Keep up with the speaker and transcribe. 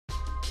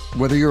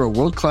Whether you're a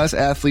world-class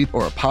athlete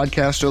or a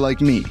podcaster like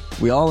me,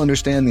 we all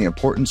understand the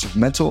importance of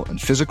mental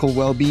and physical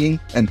well-being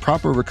and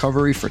proper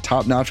recovery for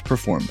top-notch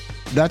performance.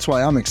 That's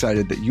why I'm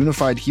excited that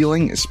Unified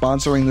Healing is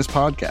sponsoring this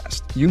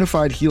podcast.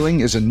 Unified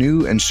Healing is a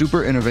new and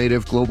super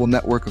innovative global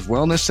network of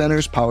wellness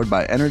centers powered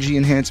by Energy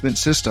Enhancement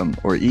System,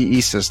 or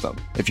EE System.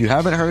 If you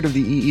haven't heard of the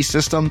EE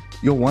System,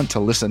 you'll want to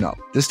listen up.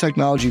 This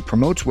technology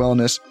promotes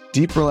wellness,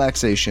 deep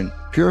relaxation,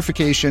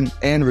 purification,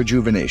 and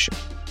rejuvenation.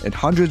 In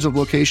hundreds of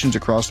locations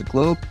across the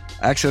globe,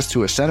 access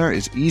to a center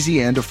is easy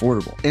and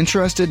affordable.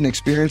 Interested in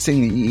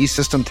experiencing the EE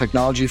System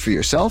technology for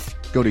yourself?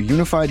 Go to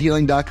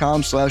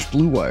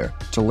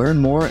unifiedhealing.com/bluewire to learn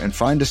more and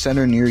find a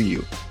center near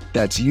you.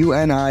 That's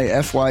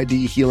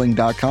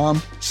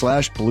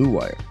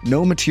unifydhealing.com/bluewire.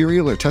 No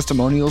material or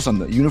testimonials on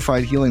the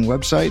Unified Healing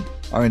website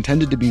are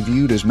intended to be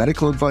viewed as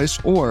medical advice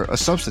or a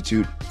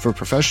substitute for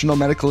professional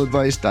medical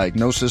advice,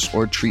 diagnosis,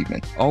 or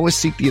treatment. Always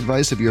seek the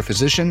advice of your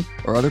physician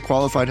or other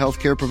qualified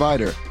healthcare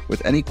provider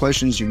with any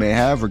questions you may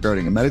have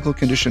regarding a medical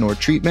condition or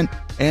treatment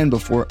and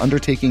before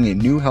undertaking a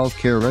new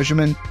healthcare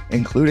regimen,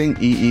 including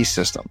EE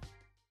System.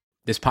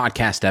 This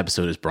podcast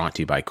episode is brought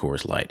to you by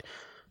Coors Light.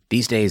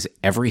 These days,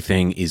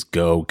 everything is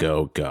go,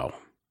 go, go.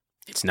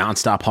 It's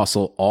nonstop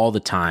hustle all the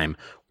time.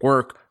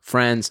 Work,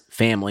 friends,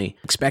 family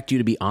expect you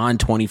to be on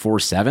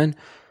 24/7.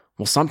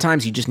 Well,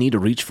 sometimes you just need to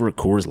reach for a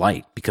Coors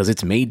Light because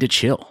it's made to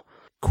chill.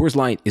 Coors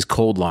Light is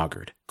cold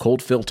lagered,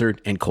 cold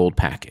filtered, and cold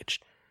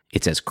packaged.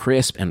 It's as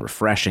crisp and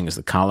refreshing as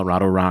the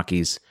Colorado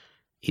Rockies.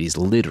 It is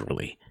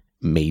literally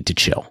made to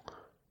chill.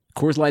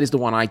 Coors Light is the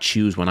one I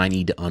choose when I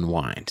need to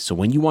unwind. So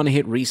when you want to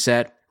hit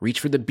reset,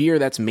 reach for the beer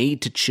that's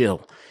made to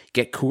chill.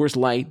 Get Coors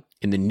Light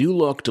in the new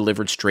look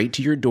delivered straight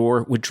to your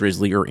door with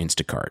Drizzly or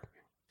Instacart.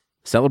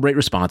 Celebrate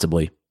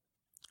responsibly.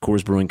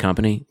 Coors Brewing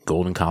Company,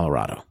 Golden,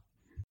 Colorado.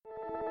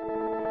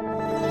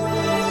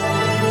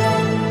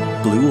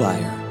 Blue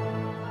Wire.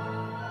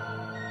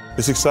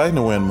 It's exciting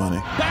to win money.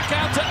 Back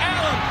out to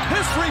Allen.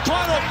 His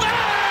three-pointer.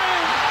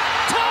 Bang!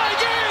 Tie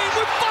game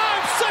with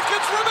 5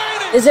 seconds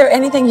remaining. Is there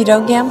anything you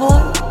don't gamble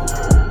on?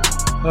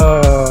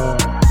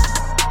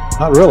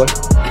 Not really.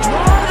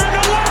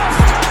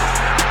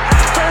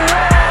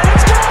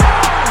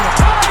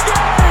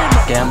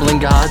 Gambling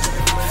gods,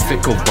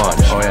 fickle bunch.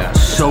 Oh yeah.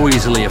 So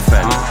easily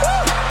offended.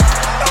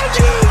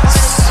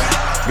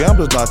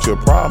 Gambling's not your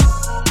problem.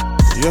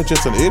 You're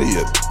just an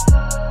idiot.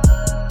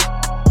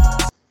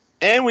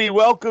 And we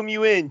welcome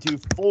you into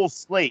Full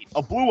Slate,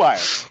 a Blue Wire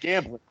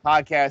gambling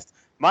podcast.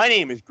 My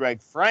name is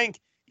Greg Frank.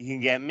 You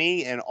can get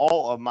me and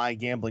all of my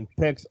gambling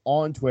picks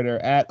on Twitter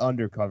at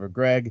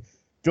UndercoverGreg.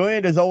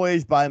 Joined as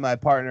always by my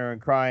partner in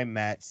crime,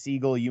 Matt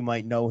Siegel. You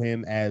might know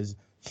him as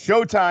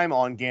Showtime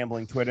on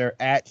gambling Twitter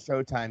at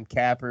Showtime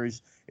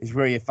Cappers is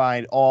where you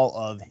find all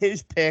of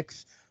his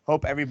picks.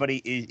 Hope everybody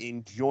is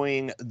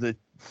enjoying the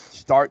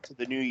start to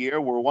the new year.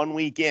 We're 1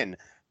 week in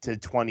to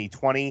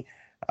 2020.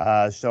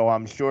 So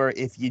I'm sure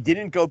if you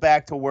didn't go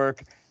back to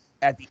work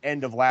at the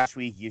end of last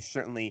week, you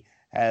certainly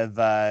have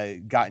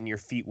gotten your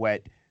feet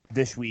wet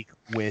this week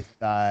with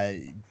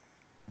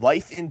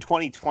life in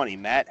 2020.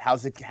 Matt,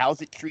 how's it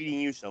treating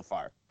you so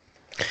far?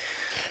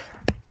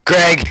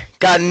 Greg,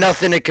 got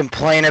nothing to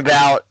complain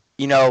about.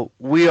 You know,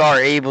 we are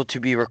able to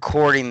be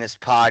recording this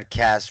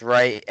podcast,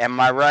 right? Am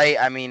I right?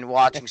 I mean,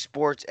 watching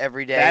sports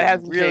every day. That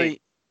hasn't changed.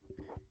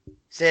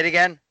 Say it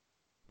again?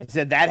 I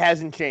said that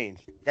hasn't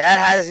changed. That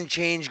hasn't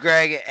changed,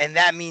 Greg, and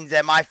that means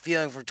that my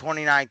feeling for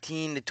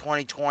 2019 to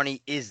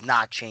 2020 is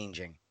not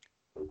changing.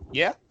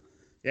 Yeah,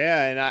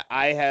 and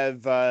I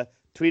have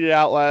tweeted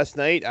out last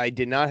night. I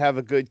did not have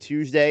a good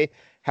Tuesday.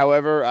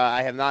 However,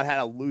 I have not had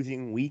a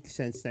losing week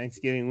since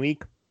Thanksgiving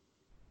week.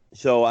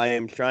 So I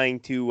am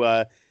trying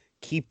to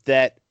keep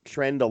that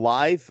trend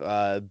alive,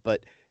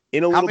 but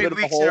in a little bit of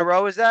a hole. How many weeks in a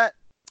row is that?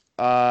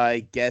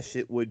 I guess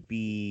it would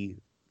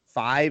be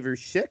 5 or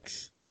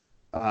 6.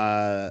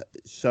 That's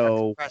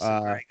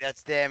impressive, Greg.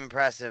 That's damn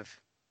impressive.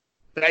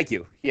 Thank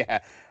you. Yeah,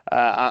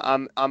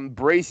 I'm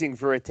bracing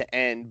for it to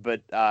end,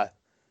 but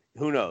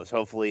who knows?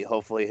 Hopefully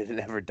it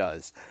never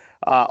does.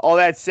 All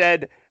that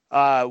said,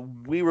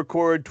 we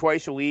record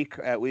twice a week.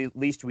 At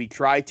least we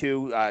try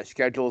to.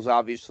 Schedules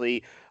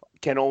obviously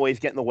can always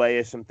get in the way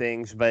of some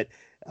things, but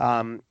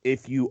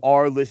if you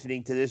are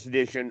listening to this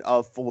edition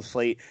of Full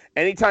Slate,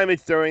 anytime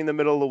it's during the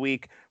middle of the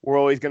week, we're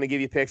always going to give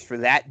you picks for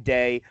that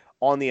day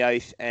on the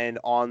ice and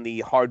on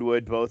the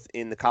hardwood, both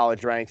in the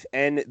college ranks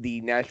and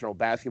the National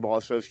Basketball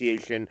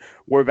Association.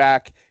 We're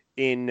back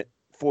in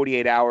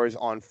 48 hours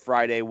on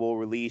Friday. We'll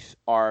release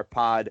our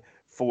pod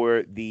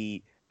for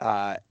the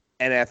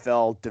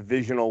NFL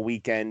divisional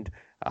weekend.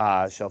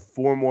 So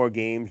 4 more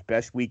games,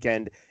 best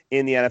weekend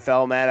in the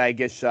NFL. Matt, I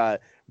guess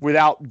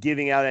without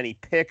giving out any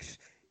picks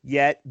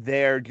yet,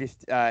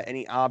 just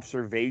any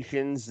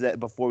observations that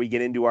before we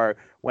get into our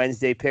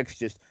Wednesday picks,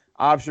 just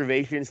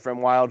observations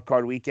from Wild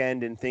Card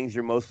Weekend and things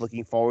you're most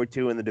looking forward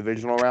to in the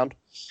divisional round?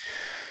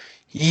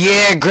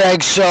 Yeah,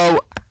 Greg.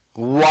 So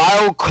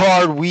Wild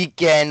Card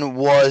Weekend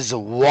was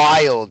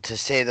wild, to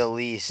say the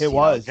least. It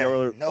was. There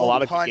were a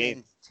lot of games. No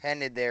pun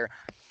intended there.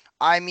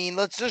 I mean,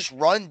 let's just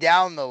run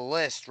down the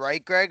list,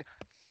 right, Greg?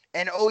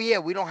 And oh yeah,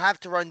 we don't have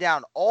to run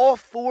down. All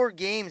 4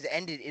 games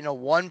ended in a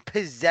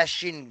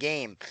 1-possession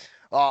game.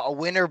 A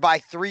winner by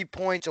 3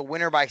 points, a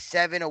winner by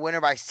 7, a winner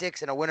by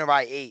 6, and a winner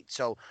by 8.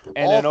 So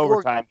And all an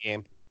overtime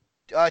game.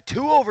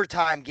 2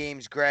 overtime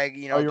games, Greg.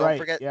 You know, you're don't right.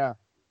 forget Yeah.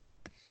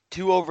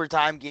 2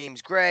 overtime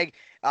games, Greg.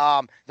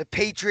 The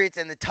Patriots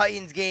and the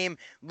Titans game,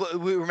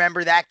 we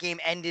remember that game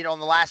ended on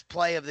the last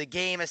play of the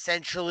game,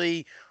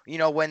 essentially. You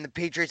know, when the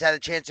Patriots had a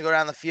chance to go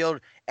down the field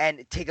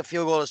and take a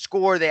field goal to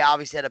score, they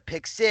obviously had a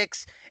pick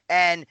 6.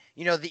 And,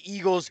 you know, the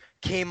Eagles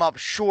came up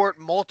short,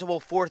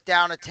 multiple 4th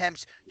down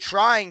attempts,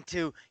 trying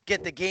to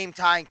get the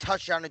game-tying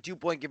touchdown and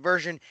 2-point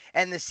conversion.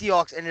 And the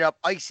Seahawks ended up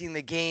icing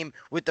the game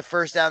with the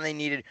first down they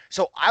needed.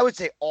 So I would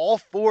say all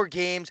 4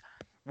 games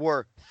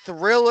were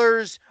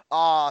thrillers.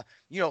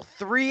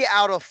 3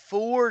 out of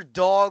 4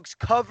 dogs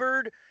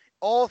covered.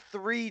 All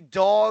 3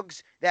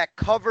 dogs that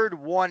covered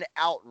won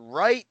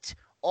outright.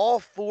 All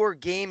 4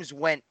 games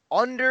went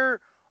under.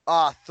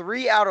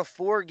 3 out of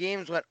 4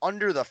 games went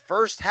under the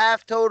first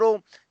half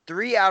total.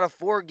 3 out of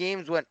 4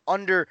 games went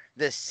under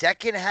the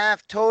second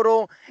half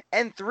total.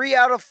 And 3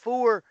 out of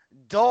 4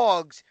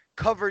 dogs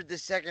covered the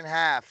second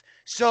half.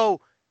 So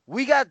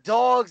we got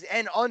dogs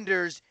and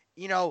unders.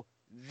 You know,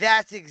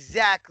 that's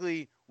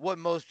exactly what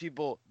most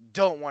people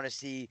don't want to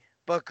see.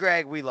 But,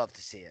 Greg, we love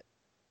to see it.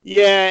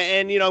 Yeah,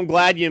 and, I'm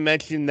glad you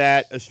mentioned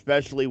that,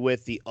 especially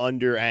with the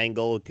under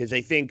angle, because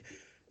I think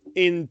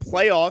in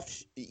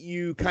playoffs,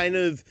 you kind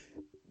of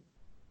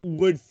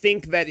would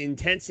think that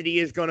intensity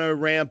is going to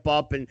ramp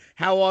up. And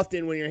how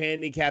often when you're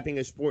handicapping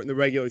a sport in the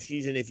regular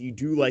season, if you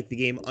do like the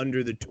game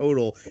under the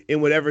total in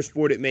whatever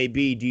sport it may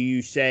be, do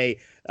you say,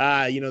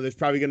 there's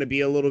probably going to be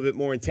a little bit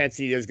more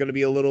intensity. There's going to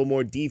be a little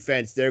more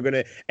defense.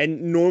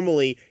 And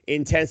normally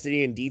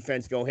intensity and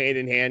defense go hand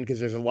in hand because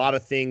there's a lot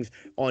of things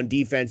on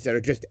defense that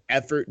are just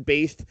effort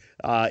based,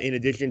 in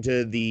addition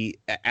to the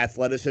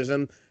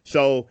athleticism.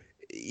 So,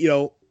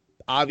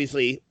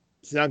 obviously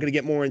it's not going to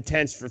get more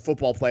intense for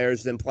football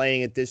players than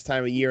playing at this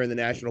time of year in the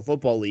National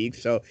Football League.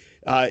 So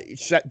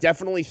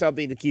definitely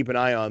something to keep an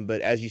eye on.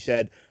 But as you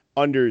said,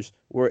 unders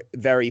were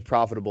very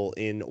profitable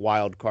in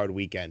Wild Card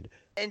Weekend.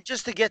 And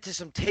just to get to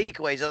some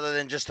takeaways, other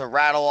than just to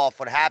rattle off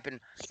what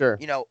happened, sure,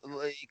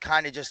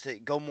 kind of just to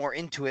go more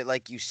into it,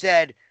 like you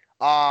said,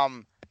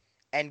 and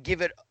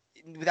give it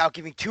without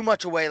giving too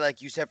much away,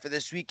 like you said, for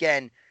this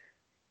weekend,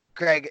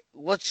 Greg,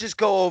 let's just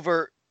go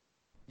over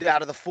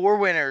out of the 4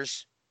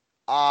 winners,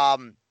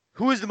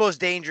 who is the most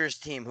dangerous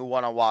team who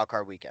won on Wild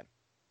Card Weekend,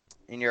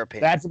 in your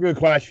opinion? That's a good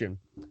question.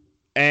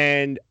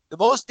 And the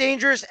most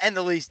dangerous and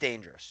the least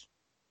dangerous.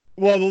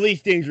 Well, the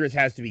least dangerous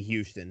has to be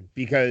Houston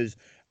because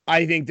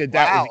I think that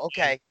wow, was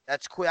okay.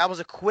 That's quick. That was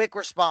a quick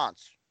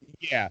response.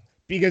 Yeah,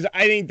 because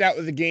I think that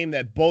was a game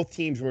that both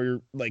teams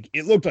were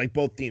it looked like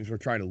both teams were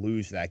trying to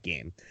lose that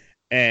game.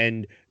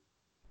 And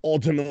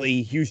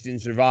ultimately, Houston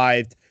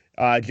survived.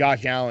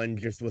 Josh Allen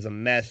just was a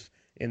mess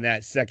in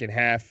that second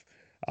half.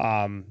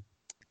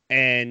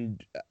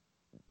 And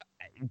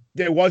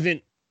there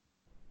wasn't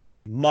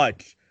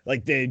much.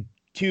 Like, the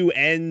 2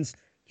 ends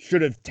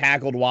should have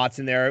tackled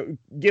Watson there.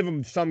 Give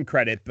him some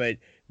credit, but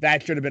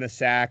that should have been a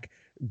sack.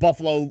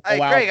 Buffalo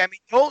allowed. Greg, I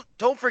mean,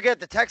 don't forget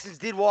the Texans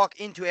did walk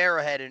into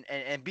Arrowhead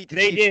and beat the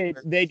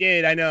Chiefs. They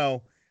did, I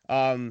know.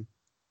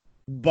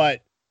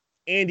 But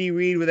Andy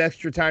Reid with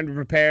extra time to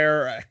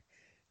prepare,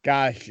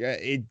 gosh,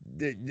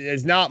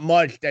 there's not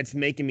much that's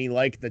making me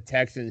like the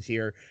Texans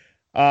here.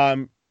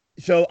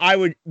 So I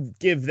would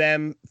give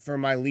them for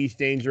my least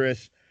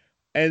dangerous.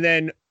 And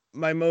then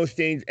my most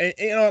dangerous,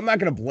 and I'm not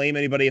going to blame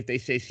anybody if they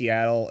say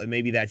Seattle, and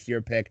maybe that's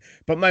your pick.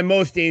 But my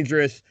most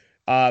dangerous,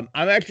 I'm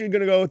actually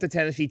going to go with the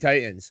Tennessee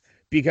Titans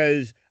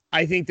because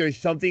I think there's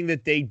something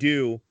that they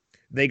do.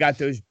 They got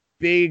those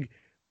big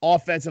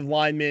offensive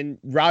linemen,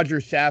 Roger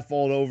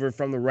Saffold over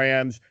from the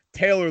Rams,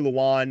 Taylor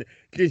Lewan,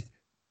 just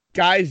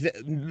guys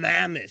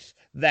mammoths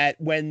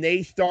that when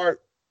they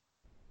start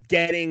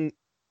getting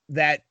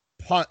that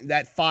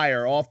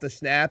fire off the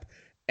snap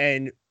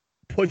and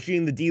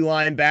pushing the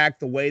D-line back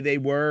the way they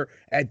were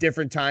at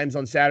different times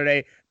on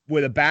Saturday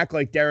with a back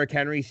like Derrick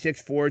Henry,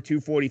 6'4",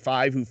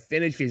 245, who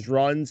finishes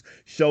runs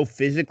so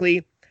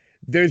physically,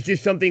 there's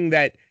just something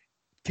that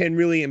can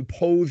really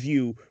impose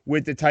you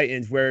with the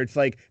Titans where it's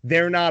like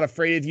they're not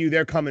afraid of you.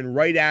 They're coming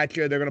right at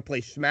you. They're going to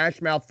play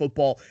smash mouth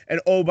football. And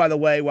oh, by the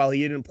way, while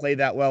he didn't play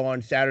that well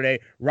on Saturday,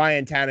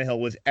 Ryan Tannehill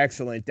was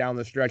excellent down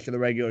the stretch of the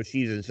regular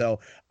season. So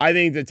I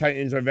think the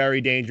Titans are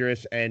very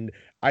dangerous, and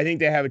I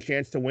think they have a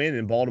chance to win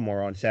in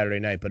Baltimore on Saturday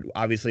night. But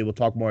obviously we'll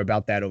talk more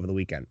about that over the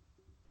weekend.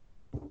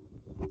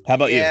 How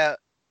about you?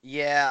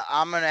 Yeah,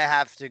 I'm going to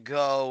have to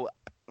go.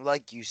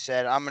 Like you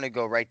said, I'm going to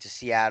go right to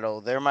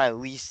Seattle. They're my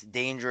least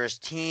dangerous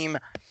team.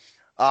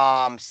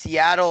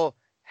 Seattle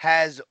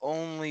has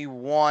only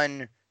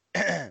won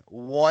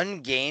one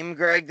game,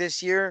 Greg,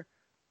 this year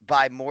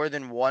by more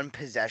than 1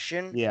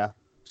 possession. Yeah.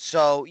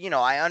 So,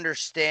 I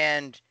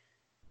understand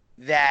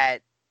that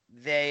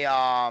they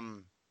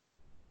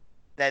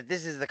that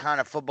this is the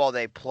kind of football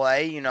they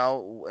play,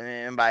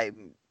 and by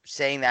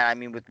saying that, I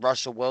mean with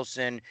Russell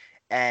Wilson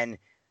and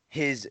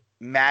his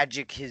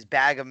magic, his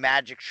bag of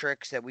magic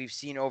tricks that we've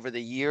seen over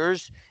the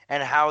years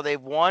and how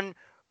they've won.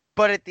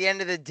 But at the end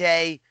of the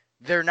day,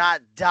 they're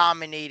not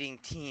dominating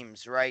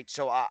teams, right?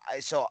 So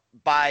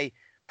by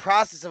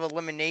process of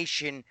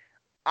elimination,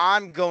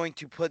 I'm going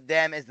to put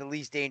them as the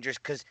least dangerous,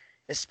 because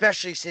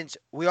especially since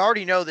we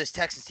already know this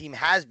Texans team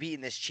has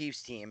beaten this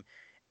Chiefs team,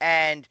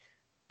 and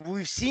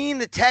we've seen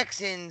the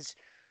Texans.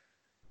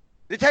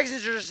 The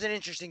Texans are just an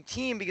interesting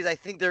team because I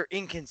think they're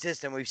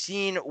inconsistent. We've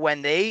seen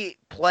when they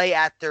play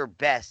at their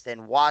best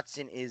and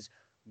Watson is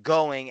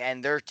going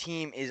and their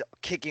team is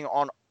kicking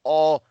on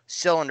all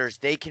cylinders,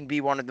 they can be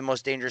one of the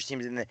most dangerous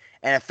teams in the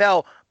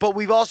NFL. But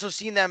we've also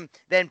seen them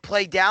then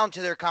play down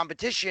to their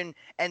competition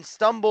and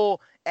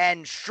stumble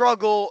and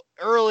struggle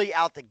early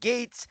out the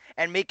gates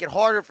and make it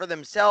harder for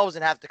themselves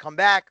and have to come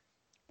back.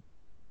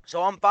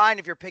 So I'm fine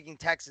if you're picking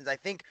Texans. I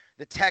think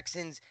the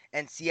Texans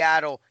and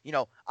Seattle,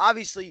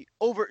 obviously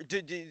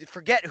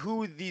forget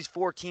who these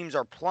four teams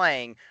are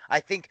playing.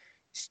 I think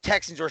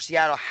Texans or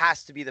Seattle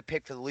has to be the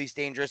pick for the least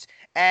dangerous.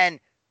 And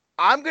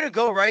I'm going to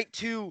go right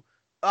to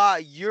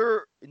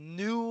your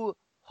new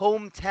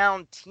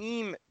hometown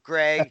team,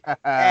 Greg.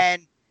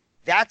 And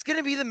that's going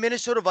to be the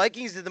Minnesota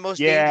Vikings. They're the most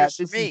dangerous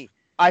for me.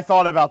 I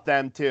thought about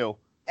them too.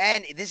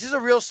 And this is a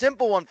real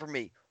simple one for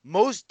me.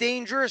 Most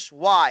dangerous,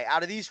 why?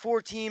 Out of these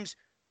four teams,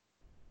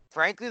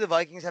 frankly, the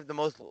Vikings have the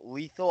most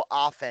lethal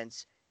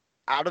offense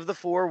out of the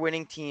four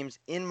winning teams,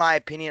 in my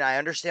opinion. I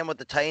understand what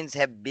the Titans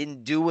have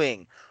been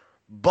doing.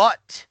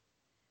 But,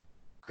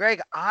 Greg,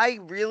 I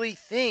really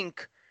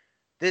think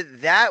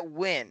that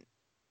win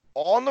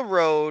on the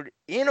road,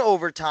 in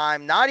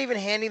overtime, not even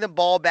handing the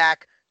ball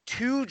back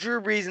to Drew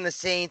Brees and the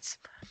Saints,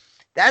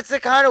 that's the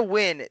kind of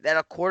win that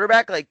a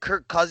quarterback like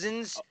Kirk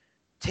Cousins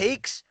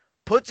takes,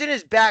 puts in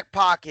his back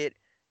pocket,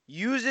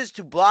 uses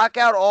to block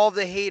out all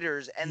the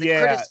haters and the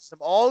criticism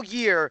all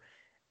year,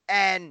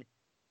 and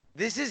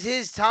this is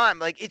his time.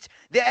 Like, it's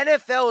the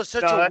NFL is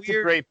such that's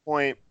a great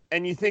point.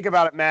 And you think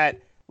about it, Matt.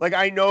 Like,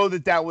 I know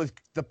that was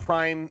the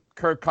prime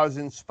Kirk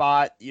Cousins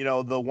spot, the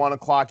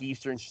 1:00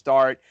 Eastern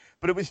start,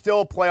 but it was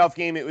still a playoff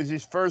game. It was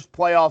his first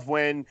playoff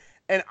win.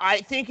 And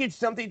I think it's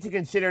something to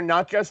consider,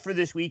 not just for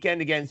this weekend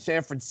against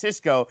San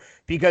Francisco,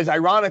 because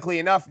ironically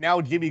enough,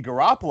 now Jimmy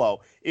Garoppolo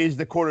is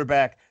the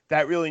quarterback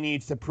that really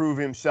needs to prove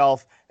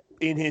himself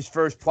in his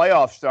first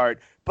playoff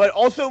start. But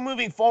also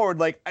moving forward,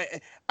 like,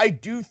 I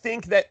do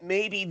think that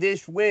maybe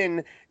this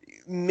win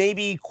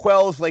maybe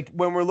quells, like,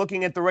 when we're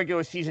looking at the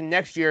regular season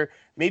next year,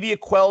 maybe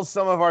it quells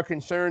some of our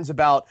concerns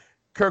about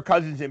Kirk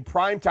Cousins in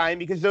prime time,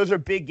 because those are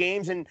big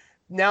games. And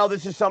now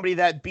this is somebody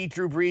that beat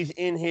Drew Brees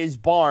in his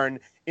barn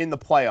in the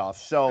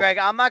playoffs. So, Greg,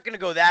 I'm not going to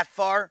go that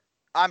far.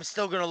 I'm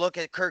still going to look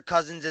at Kirk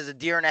Cousins as a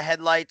deer in the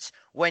headlights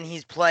when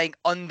he's playing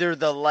under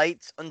the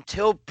lights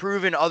until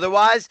proven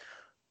otherwise.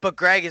 But,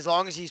 Greg, as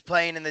long as he's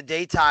playing in the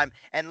daytime,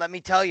 and let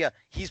me tell you,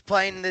 he's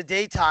playing in the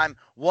daytime,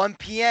 1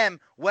 p.m.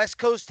 West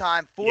Coast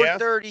time,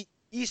 4:30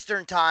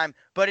 Eastern time.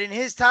 But in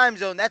his time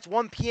zone, that's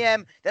 1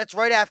 p.m., that's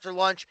right after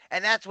lunch,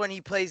 and that's when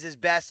he plays his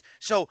best.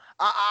 So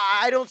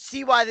I don't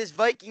see why this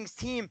Vikings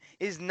team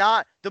is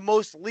not the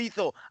most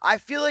lethal. I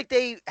feel like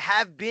they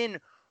have been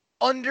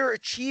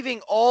underachieving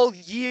all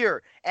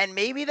year, and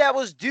maybe that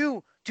was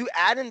due to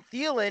Adam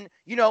Thielen,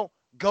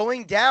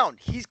 going down.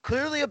 He's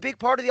clearly a big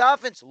part of the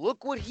offense.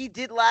 Look what he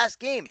did last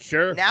game.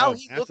 Sure. Now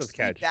he looks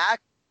to be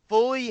back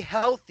fully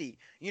healthy,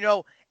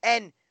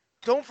 and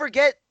don't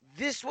forget,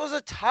 this was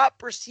a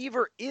top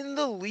receiver in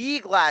the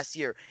league last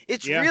year.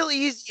 It's real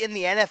easy in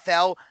the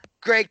NFL,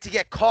 Greg, to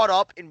get caught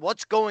up in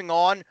what's going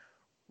on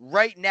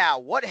right now.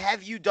 What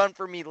have you done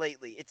for me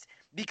lately? It's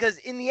because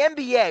in the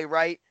NBA,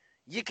 right,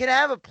 you can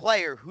have a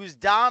player who's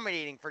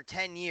dominating for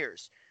 10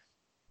 years.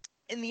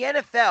 In the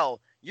NFL,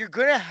 you're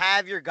going to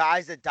have your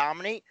guys that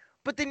dominate,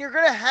 but then you're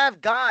going to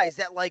have guys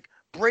that, like,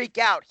 break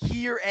out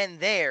here and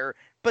there,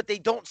 but they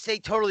don't stay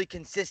totally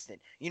consistent,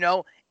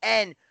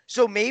 And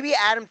so maybe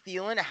Adam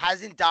Thielen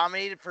hasn't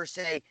dominated for,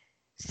 say,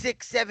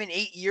 6, 7,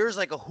 8 years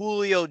like a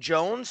Julio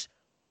Jones,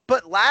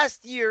 but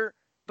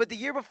the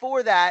year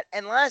before that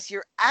and last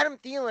year, Adam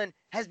Thielen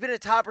has been a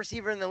top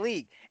receiver in the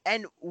league.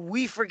 And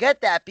we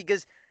forget that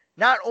because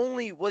not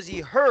only was he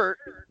hurt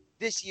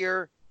this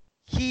year,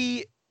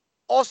 he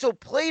also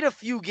played a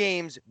few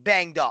games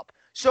banged up.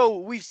 So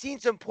we've seen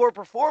some poor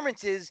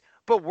performances,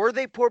 but were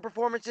they poor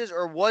performances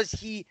or was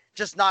he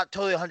just not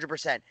totally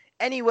 100%?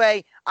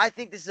 Anyway, I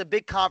think this is a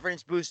big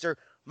confidence booster.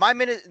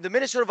 The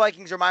Minnesota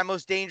Vikings are my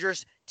most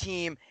dangerous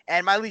team,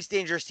 and my least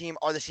dangerous team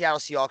are the Seattle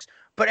Seahawks.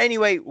 But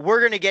anyway, we're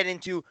going to get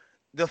into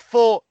the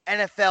full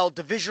NFL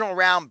divisional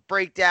round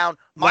breakdown.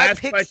 My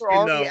picks are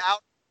already out.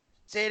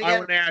 Say it again. I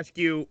want to ask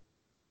you,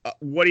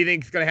 what do you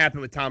think is going to happen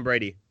with Tom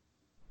Brady?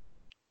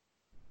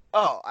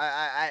 Oh,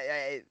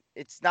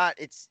 it's not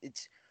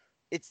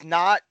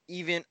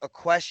even a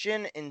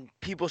question, and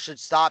people should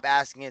stop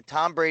asking it.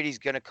 Tom Brady's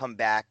going to come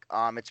back.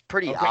 It's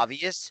pretty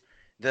obvious.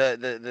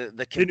 The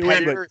competitor. New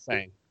England, you're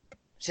saying.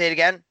 Say it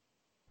again.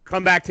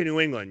 Come back to New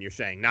England, you're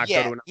saying, not go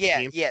to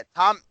another team.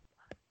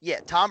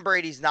 Tom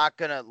Brady's not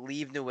going to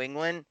leave New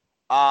England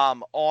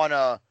on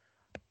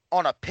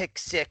on a pick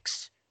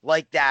six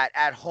like that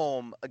at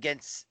home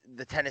against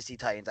the Tennessee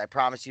Titans. I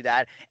promise you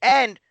that.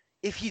 And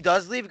if he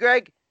does leave,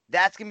 Greg,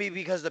 that's going to be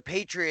because the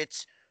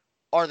Patriots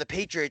are the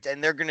Patriots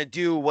and they're going to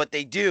do what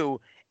they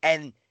do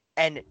and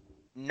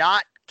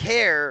not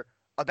care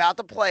about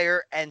the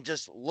player and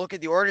just look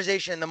at the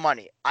organization and the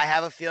money. I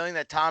have a feeling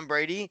that Tom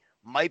Brady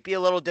might be a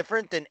little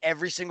different than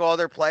every single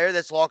other player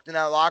that's locked in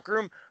that locker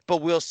room,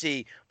 but we'll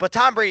see. But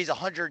Tom Brady's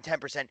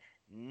 110%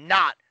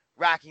 not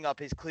racking up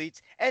his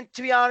cleats. And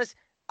to be honest,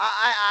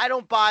 I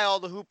don't buy all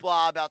the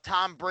hoopla about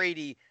Tom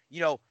Brady,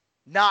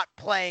 not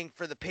playing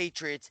for the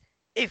Patriots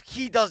if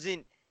he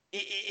doesn't,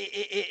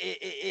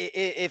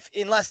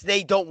 unless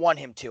they don't want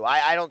him to.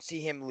 I don't see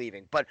him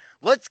leaving. But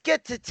let's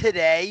get to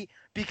today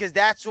because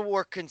that's what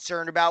we're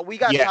concerned about. We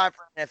got time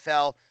for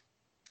NFL,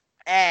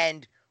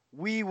 and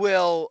we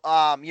will,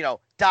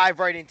 dive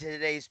right into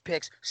today's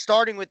picks,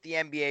 starting with the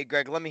NBA.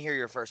 Greg, let me hear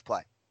your first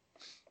play.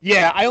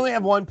 Yeah, I only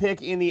have one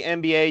pick in the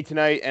NBA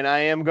tonight, and I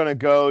am going to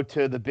go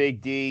to the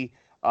Big D,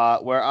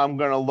 where I'm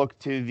going to look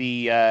to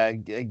the,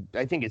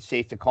 I think it's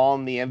safe to call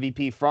him the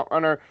MVP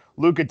frontrunner,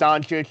 Luka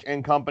Doncic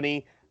and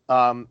company.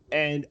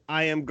 And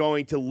I am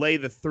going to lay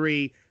the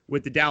 3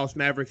 with the Dallas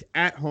Mavericks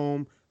at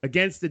home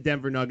against the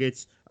Denver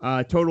Nuggets.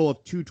 Total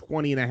of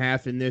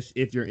 220.5 in this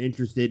if you're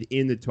interested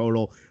in the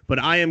total. But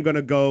I am going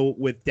to go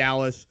with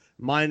Dallas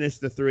minus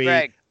the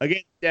 3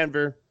 against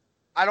Denver.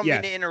 I don't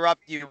mean to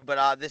interrupt you,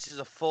 but this is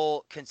a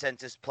full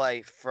consensus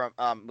play from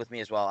with me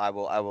as well. I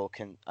will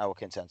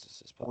consensus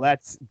this play. Well,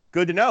 that's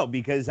good to know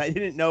because I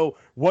didn't know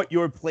what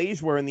your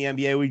plays were in the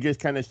NBA. We just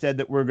kind of said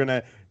that we're going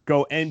to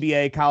go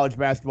NBA, college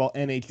basketball,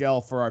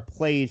 NHL for our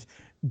plays.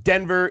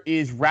 Denver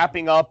is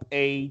wrapping up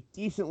a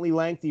decently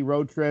lengthy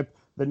road trip.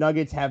 The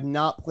Nuggets have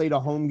not played a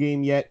home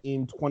game yet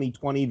in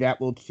 2020. That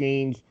will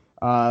change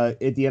at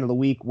the end of the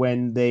week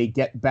when they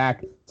get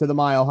back to the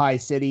Mile High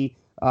City.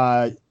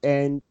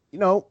 And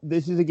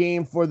this is a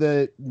game for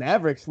the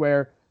Mavericks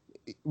where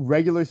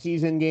regular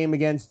season game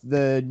against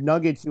the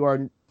Nuggets, who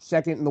are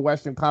second in the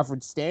Western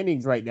Conference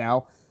standings right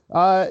now.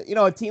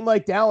 A team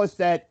like Dallas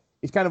that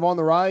is kind of on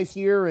the rise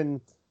here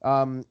and,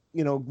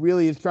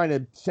 really is trying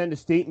to send a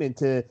statement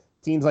to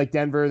teams like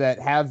Denver that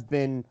have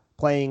been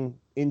playing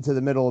into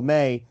the middle of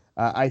May.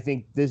 I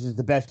think this is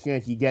the best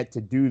chance you get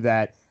to do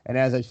that. And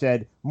as I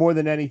said, more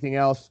than anything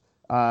else,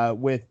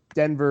 with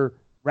Denver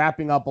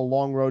wrapping up a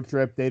long road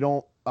trip, they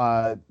don't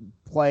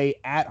play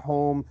at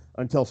home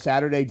until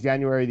Saturday,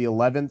 January the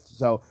 11th.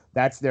 So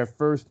that's their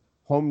first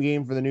home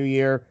game for the new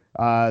year.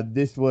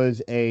 This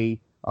was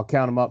I'll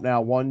count them up now,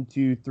 1,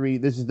 2, 3.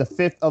 This is the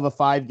 5th of a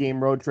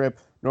 5-game road trip.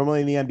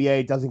 Normally in the NBA,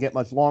 it doesn't get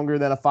much longer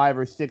than a 5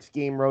 or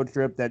 6-game road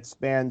trip that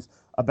spans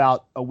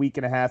about a week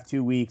and a half,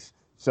 2 weeks.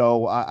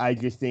 So I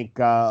just think,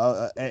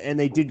 and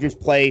they did just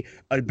play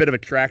a bit of a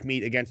track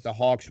meet against the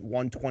Hawks,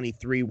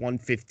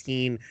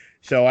 123-115.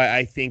 So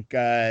I think,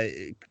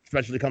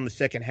 especially come the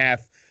second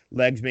half,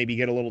 legs maybe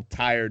get a little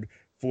tired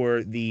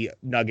for the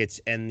Nuggets,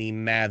 and the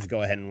Mavs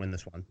go ahead and win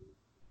this one.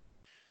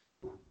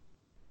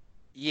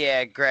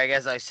 Yeah, Greg,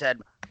 as I said,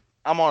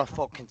 I'm on a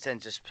full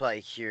consensus play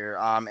here.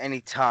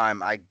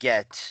 Anytime I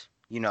get,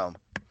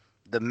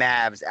 the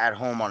Mavs at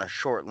home on a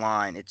short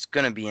line, it's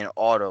going to be an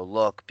auto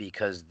look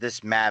because this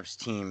Mavs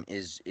team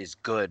is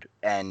good.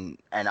 And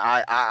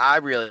I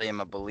really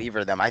am a believer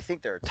in them. I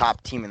think they're a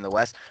top team in the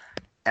West.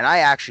 And I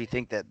actually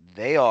think that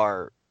they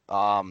are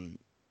a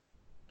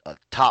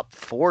top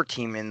 4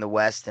 team in the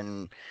West.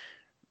 And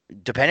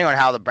depending on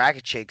how the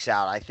bracket shakes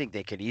out, I think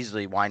they could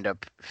easily wind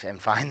up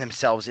and find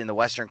themselves in the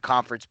Western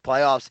Conference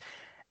playoffs.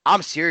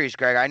 I'm serious,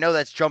 Greg. I know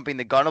that's jumping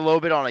the gun a little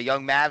bit on a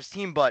young Mavs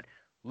team, but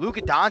Luka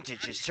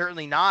Doncic is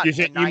certainly not.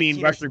 You mean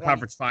Western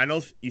Conference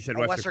Finals? You said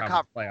Western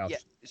Conference playoffs. Yeah,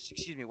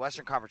 excuse me,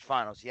 Western Conference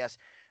Finals. Yes,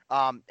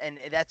 and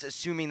that's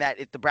assuming that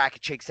if the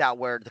bracket shakes out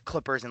where the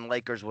Clippers and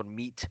Lakers would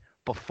meet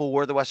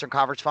before the Western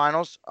Conference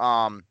Finals.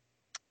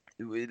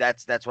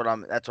 That's what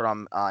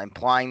I'm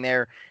implying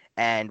there.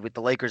 And with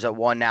the Lakers at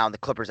 1 now and the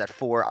Clippers at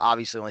 4,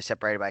 obviously only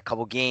separated by a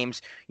couple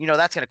games,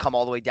 that's going to come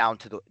all the way down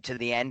to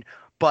the end.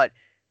 But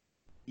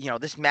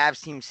this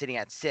Mavs team sitting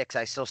at 6,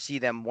 I still see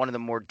them one of the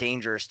more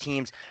dangerous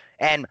teams.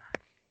 And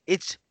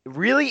it's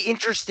really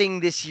interesting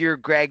this year,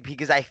 Greg,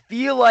 because I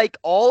feel like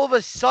all of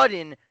a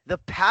sudden the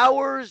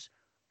powers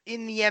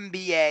in the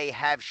NBA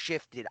have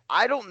shifted.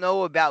 I don't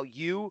know about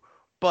you,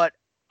 but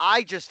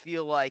I just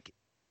feel like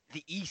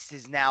the East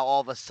is now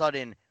all of a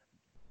sudden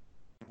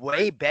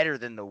way better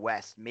than the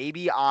West.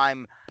 Maybe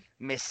I'm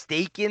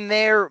mistaken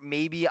there.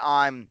 Maybe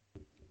I'm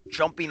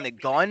jumping the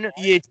gun.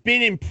 It's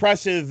been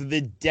impressive,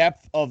 the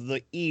depth of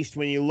the East,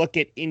 when you look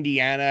at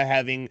Indiana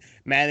having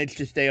managed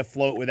to stay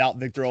afloat without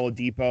Victor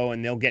Oladipo,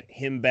 and they'll get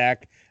him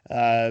back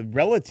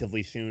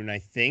relatively soon, I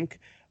think.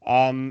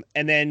 And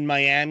then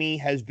Miami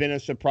has been a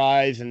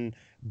surprise, and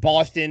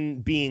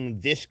Boston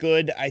being this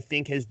good, I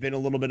think, has been a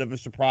little bit of a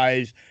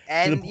surprise.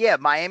 And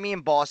Miami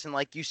and Boston,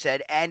 like you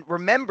said. And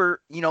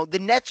remember, the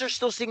Nets are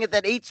still sitting at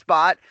that 8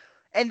 spot,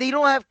 and they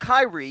don't have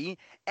Kyrie,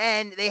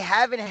 and they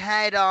haven't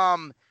had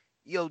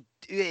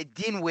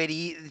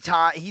Dinwiddie,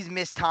 he's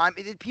missed time.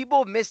 People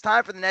have missed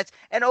time for the Nets.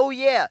 And,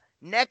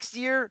 Next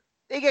year,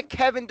 they get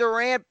Kevin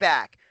Durant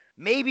back.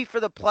 Maybe for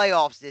the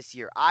playoffs this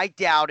year. I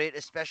doubt it,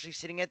 especially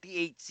sitting at the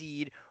 8th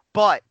seed,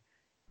 but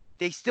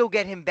they still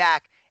get him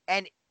back.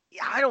 And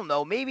I don't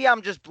know, maybe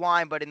I'm just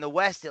blind, but in the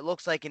West, it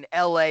looks like an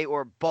LA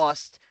or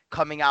bust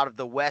coming out of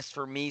the West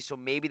for me. So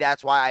maybe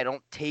that's why I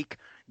don't take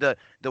the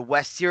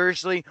West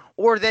seriously.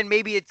 Or then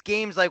maybe it's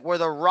games like where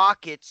the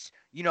Rockets,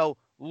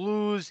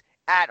 lose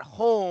at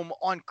home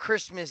on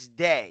Christmas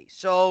Day.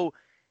 So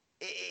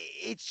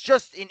it's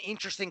just an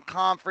interesting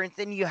conference.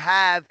 Then you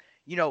have,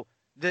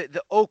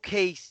 the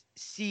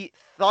OKC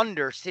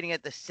Thunder sitting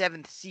at the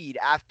 7th seed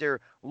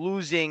after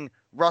losing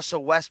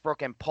Russell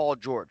Westbrook and Paul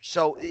George.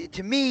 So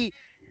to me,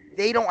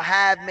 they don't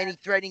have many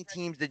threatening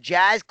teams. The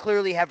Jazz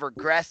clearly have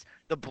regressed.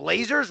 The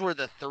Blazers were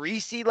the 3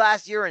 seed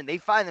last year, and they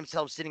find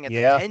themselves sitting at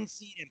the 10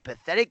 seed and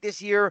pathetic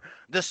this year.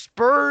 The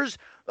Spurs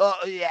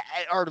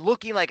are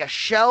looking like a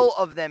shell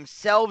of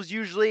themselves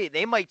usually.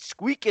 They might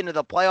squeak into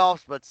the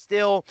playoffs, but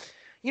still,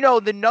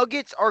 the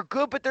Nuggets are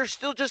good, but they're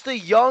still just a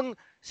young,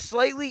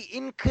 slightly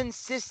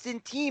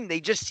inconsistent team.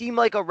 They just seem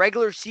like a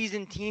regular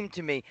season team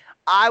to me.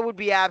 I would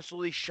be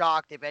absolutely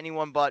shocked if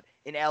anyone but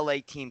an LA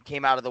team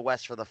came out of the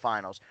West for the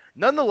finals.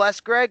 Nonetheless,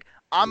 Greg,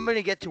 I'm going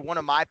to get to one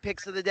of my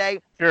picks of the day.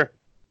 Sure.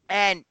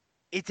 And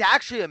it's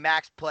actually a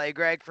max play,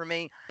 Greg, for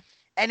me.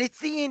 And it's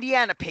the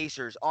Indiana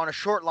Pacers on a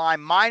short line,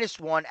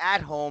 -1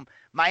 at home.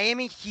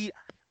 Miami Heat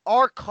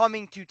are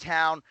coming to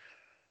town.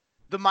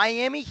 The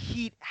Miami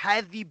Heat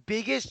have the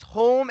biggest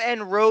home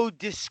and road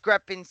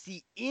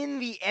discrepancy in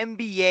the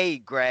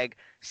NBA, Greg.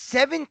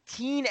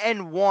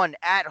 17-1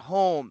 at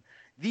home.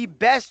 The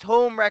best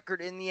home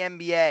record in the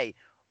NBA.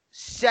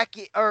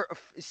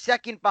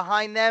 Second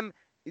behind them,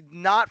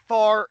 not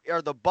far,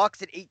 are the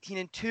Bucks at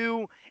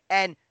 18-2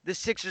 and the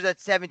Sixers at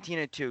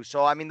 17-2.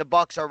 So I mean the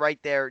Bucks are right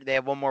there. They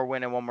have one more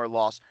win and one more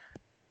loss.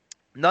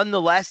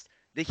 Nonetheless,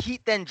 the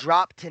Heat then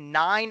dropped to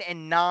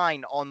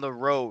 9-9 on the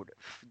road.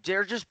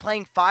 They're just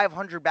playing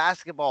 500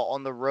 basketball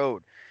on the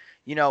road.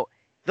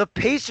 The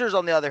Pacers,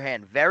 on the other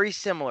hand, very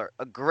similar.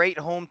 A great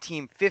home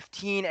team,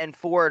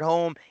 15-4 at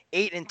home,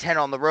 8-10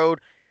 on the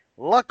road.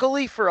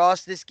 Luckily for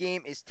us, this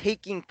game is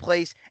taking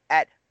place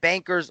at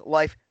Bankers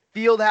Life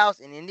Fieldhouse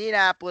in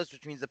Indianapolis,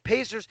 which means the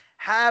Pacers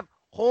have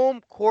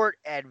home court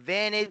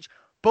advantage.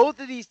 Both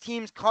of these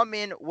teams come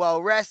in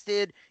well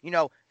rested,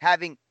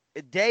 having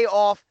a day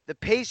off. The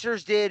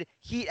Pacers did.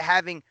 Heat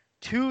having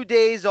 2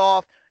 days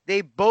off.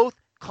 They both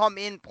come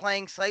in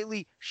playing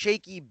slightly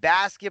shaky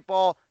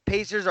basketball.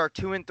 Pacers are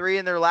 2-3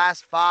 in their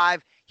last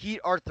 5. Heat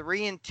are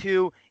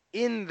 3-2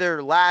 in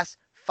their last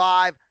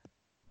 5.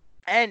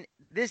 And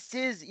this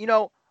is,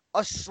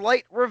 a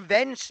slight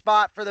revenge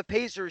spot for the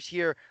Pacers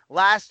here.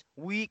 Last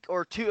week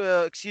or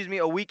a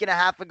week and a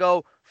half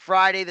ago,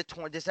 Friday,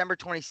 December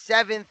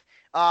 27th,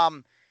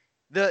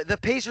 the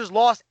Pacers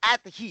lost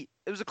at the Heat.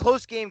 It was a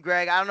close game,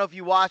 Greg. I don't know if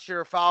you watched it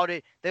or followed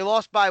it. They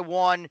lost by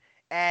 1,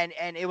 and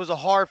it was a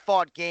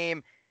hard-fought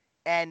game.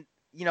 And,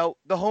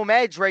 the home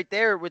edge right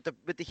there with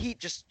the Heat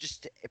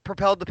just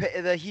propelled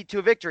the Heat to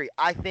a victory.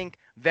 I think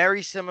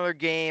very similar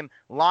game.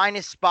 Line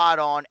is spot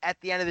on.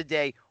 At the end of the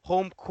day,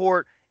 home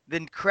court,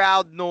 the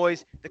crowd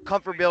noise, the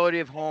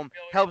comfortability of home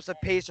helps the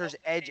Pacers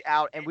edge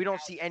out, and we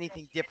don't see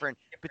anything different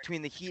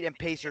between the Heat and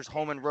Pacers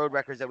home and road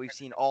records that we've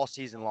seen all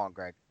season long,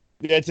 Greg.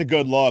 Yeah, it's a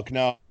good look.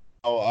 No,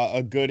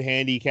 a good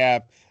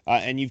handicap,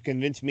 and you've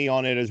convinced me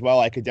on it as well.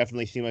 I could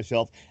definitely see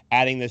myself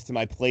adding this to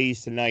my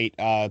plays tonight.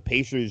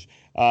 Pacers,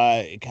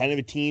 kind of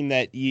a team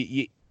that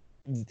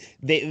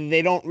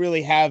they don't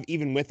really have,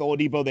 even with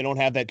Oladipo, they don't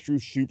have that true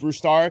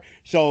superstar.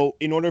 So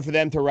in order for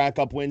them to rack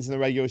up wins in the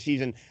regular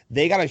season,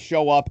 they got to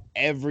show up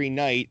every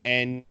night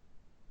and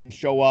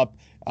show up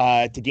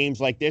to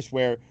games like this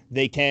where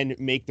they can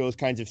make those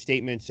kinds of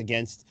statements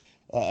against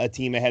a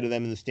team ahead of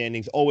them in the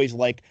standings. Always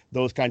like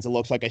those kinds of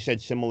looks. Like I said,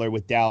 similar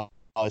with Dallas,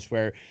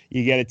 where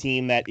you get a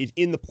team that is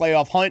in the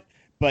playoff hunt,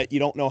 but you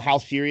don't know how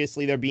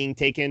seriously they're being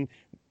taken.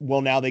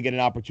 Well, now they get an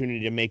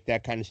opportunity to make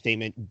that kind of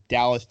statement.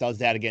 Dallas does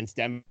that against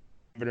Denver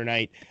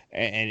tonight,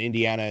 and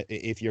Indiana,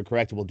 if you're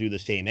correct, will do the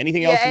same.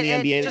 Anything else in the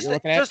NBA that you're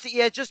looking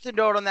at? Just a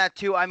note on that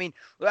too. I mean,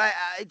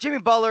 Jimmy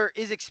Butler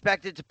is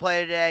expected to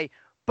play today,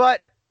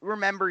 but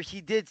remember,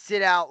 he did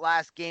sit out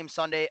last game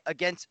Sunday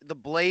against the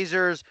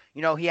Blazers.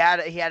 He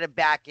had a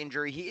back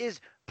injury. He is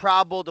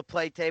probable to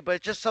play today, but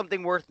it's just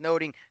something worth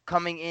noting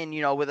coming in,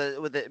 with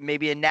a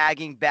maybe a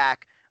nagging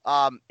back.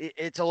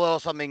 It's a little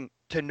something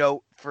to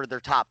note for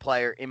their top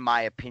player, in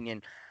my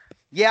opinion.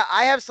 Yeah,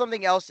 I have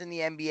something else in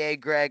the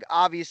NBA, Greg.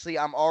 Obviously,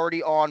 I'm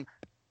already on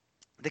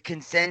the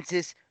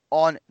consensus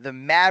on the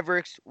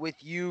Mavericks with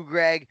you,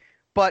 Greg.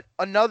 But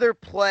another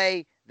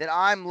play that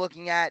I'm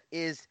looking at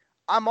is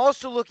I'm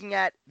also looking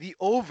at the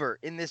over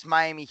in this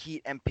Miami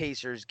Heat and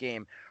Pacers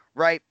game,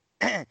 right?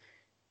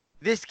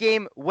 This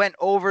game went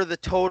over the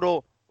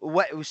total,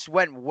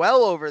 went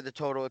well over the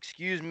total,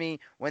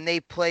 when they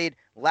played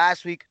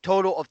last week.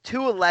 Total of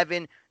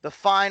 211. The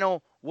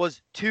final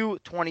was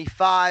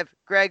 225.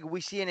 Greg,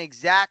 we see an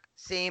exact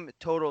same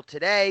total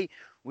today.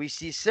 We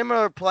see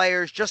similar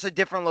players, just a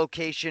different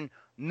location.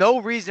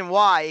 no reason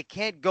why it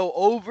can't go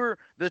over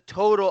the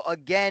total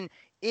again,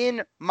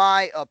 in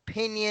my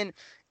opinion.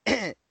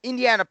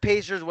 Indiana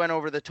Pacers went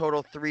over the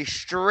total 3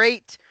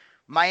 straight.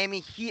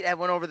 Miami Heat have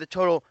went over the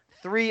total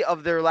 3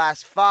 of their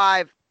last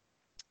 5.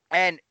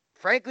 And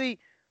frankly,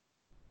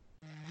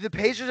 the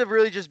Pacers have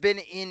really just been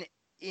in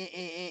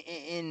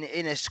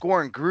a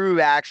scoring groove,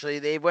 actually.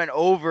 They went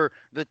over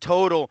the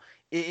total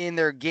in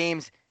their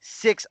games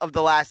 6 of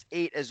the last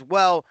 8 as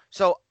well.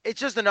 So it's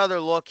just another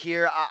look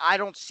here. I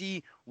don't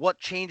see what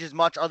changes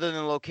much other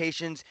than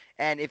locations.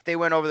 And if they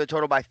went over the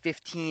total by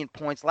 15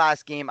 points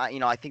last game,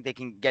 I think they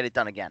can get it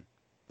done again.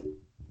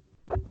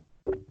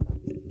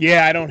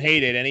 Yeah, I don't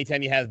hate it.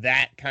 Anytime you have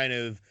that kind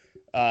of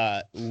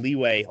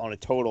leeway on a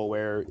total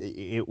where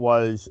it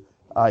was,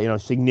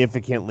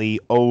 significantly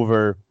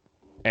over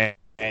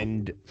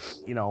and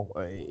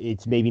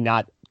it's maybe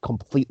not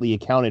completely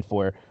accounted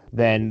for,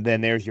 then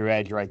there's your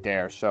edge right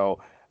there.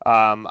 So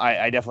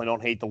I definitely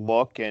don't hate the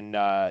look, and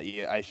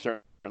I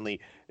certainly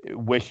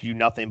wish you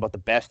nothing but the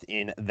best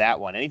in that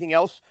one. Anything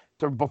else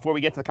before we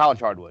get to the college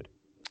hardwood?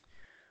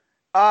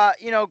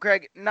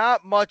 Greg,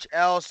 not much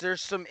else.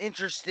 There's some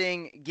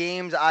interesting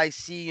games I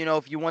see.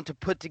 If you want to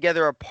put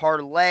together a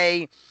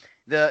parlay,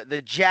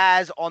 the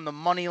Jazz on the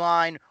money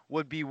line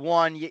would be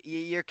one.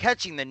 You're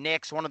catching the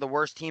Knicks, one of the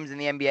worst teams in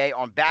the NBA,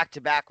 on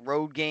back-to-back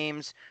road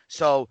games.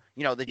 So,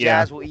 the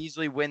Jazz will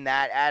easily win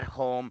that at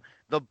home.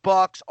 The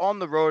Bucks on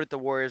the road at the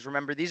Warriors.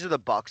 Remember, these are the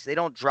Bucks. They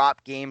don't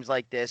drop games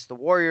like this. The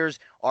Warriors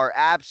are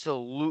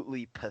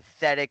absolutely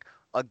pathetic.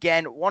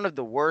 Again, one of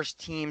the worst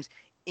teams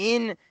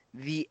in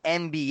the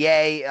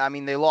NBA. I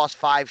mean, they lost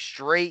 5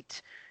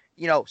 straight.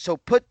 So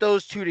put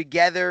those two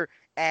together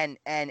and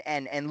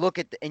look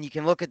at and you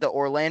can look at the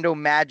Orlando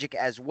Magic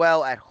as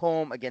well at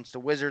home against the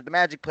Wizards. The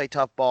Magic play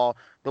tough ball.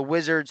 The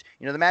Wizards,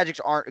 the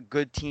Magics aren't a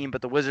good team,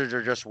 but the Wizards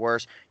are just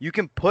worse. You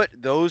can put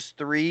those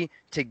 3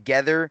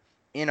 together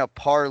in a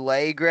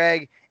parlay,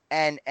 Greg,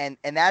 and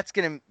that's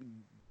going to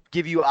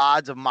give you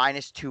odds of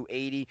minus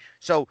 280.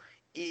 So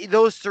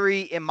those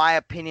 3, in my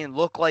opinion,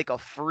 look like a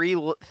free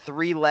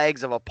 3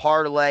 legs of a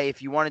parlay if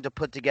you wanted to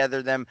put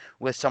together them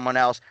with someone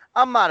else.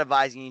 I'm not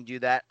advising you to do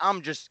that.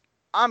 I'm just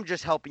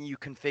helping you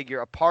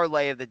configure a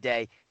parlay of the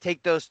day.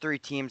 Take those 3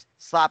 teams,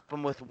 slap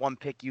them with one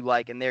pick you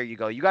like, and there you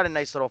go. You got a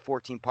nice little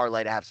 14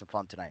 parlay to have some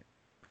fun tonight.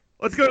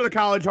 Let's go to the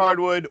college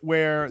hardwood,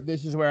 where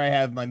this is where I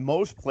have my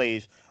most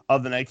plays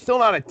of the night. Still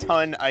not a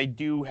ton. I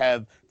do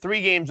have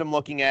 3 games I'm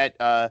looking at,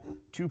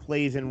 2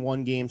 plays in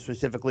 1 game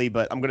specifically,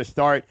 but I'm going to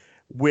start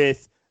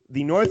with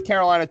the North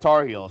Carolina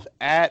Tar Heels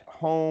at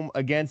home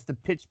against the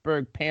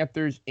Pittsburgh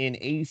Panthers in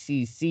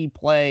ACC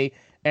play.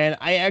 And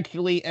I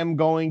actually am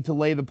going to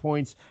lay the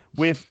points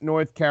with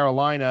North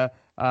Carolina.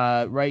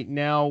 Right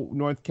now,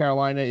 North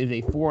Carolina is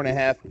a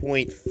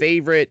 4.5-point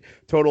favorite,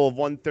 total of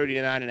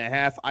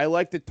 139.5. I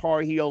like the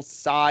Tar Heels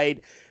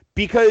side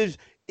because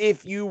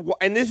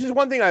and this is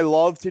one thing I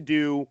love to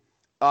do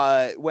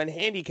when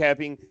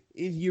handicapping,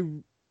 is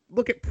you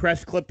look at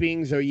press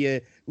clippings or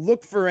you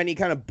look for any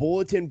kind of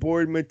bulletin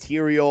board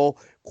material,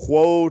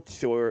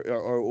 quotes,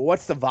 or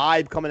what's the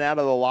vibe coming out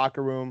of the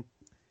locker room.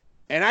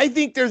 And I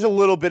think there's a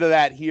little bit of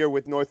that here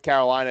with North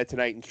Carolina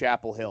tonight in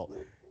Chapel Hill.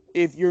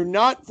 If you're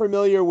not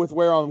familiar with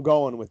where I'm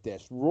going with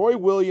this, Roy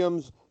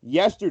Williams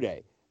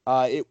yesterday,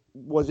 it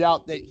was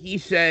out that he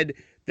said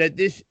that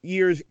this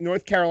year's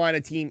North Carolina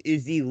team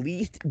is the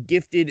least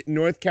gifted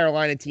North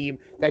Carolina team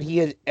that he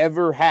has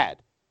ever had.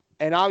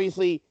 And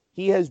obviously,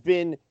 he has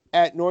been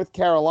at North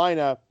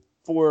Carolina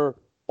for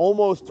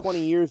almost 20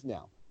 years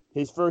now.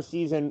 His first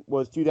season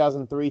was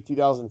 2003,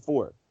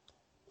 2004.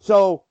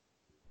 So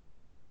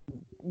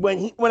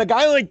when a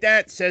guy like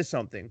that says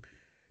something,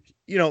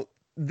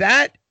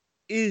 that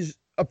is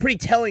a pretty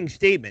telling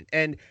statement.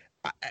 And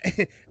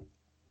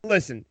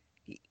listen,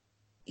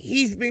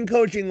 he's been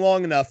coaching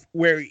long enough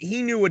where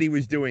he knew what he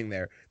was doing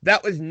there.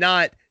 That was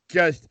not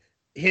just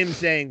him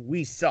saying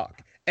we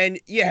suck. And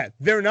yeah,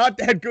 they're not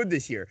that good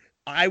this year.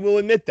 I will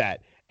admit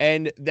that.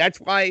 And that's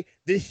why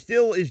this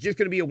still is just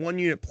going to be a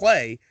 1-unit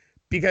play,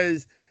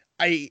 because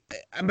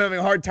I'm having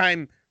a hard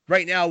time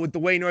right now with the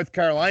way North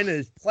Carolina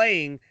is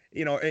playing,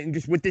 and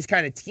just with this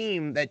kind of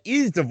team that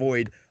is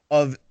devoid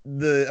of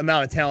the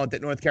amount of talent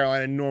that North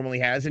Carolina normally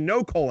has, and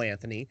no Cole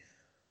Anthony.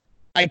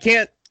 I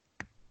can't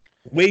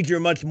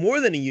wager much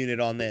more than a unit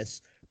on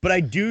this, but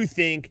I do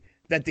think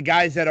that the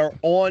guys that are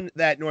on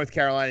that North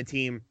Carolina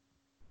team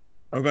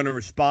are going to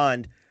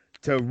respond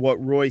to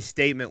what Roy's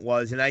statement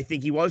was, and I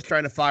think he was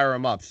trying to fire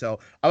him up. So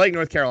I like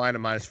North Carolina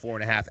minus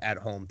 4.5 at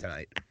home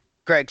tonight.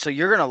 Greg, so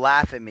you're going to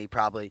laugh at me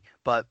probably,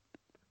 but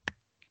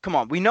come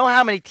on. We know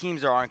how many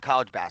teams there are in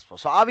college basketball,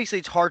 so obviously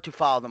it's hard to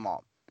follow them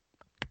all.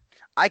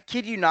 I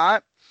kid you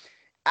not,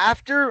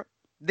 after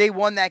they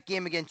won that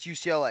game against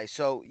UCLA,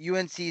 so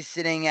UNC is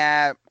sitting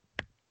at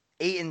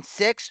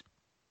 8-6.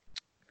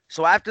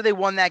 So after they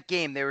won that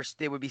game,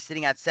 they would be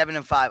sitting at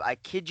 7-5. I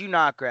kid you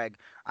not, Greg.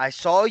 I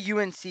saw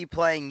UNC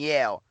playing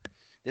Yale.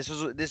 This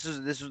was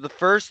the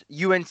first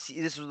UNC.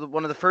 This was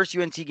one of the first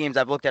UNC games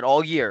I've looked at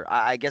all year.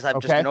 I guess I've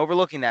just been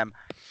overlooking them,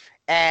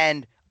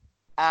 and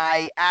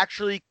I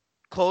actually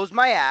closed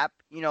my app.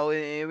 You know,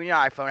 in your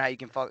iPhone, how you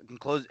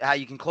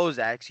can close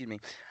that. Excuse me.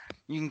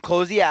 You can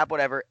close the app,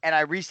 whatever, and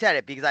I reset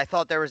it because I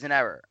thought there was an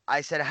error.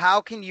 I said,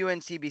 "How can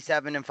UNC be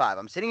 7-5?"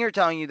 I'm sitting here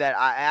telling you that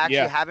I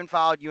actually haven't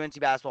followed UNC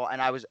basketball,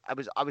 and I was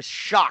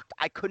shocked.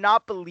 I could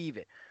not believe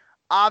it.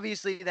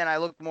 Obviously, then I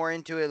looked more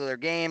into it, their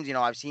games. You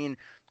know, I've seen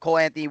Cole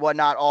Anthony,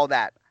 whatnot, all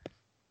that.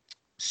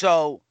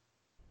 So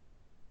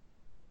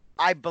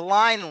I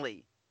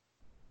blindly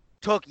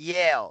took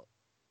Yale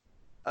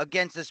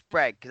against the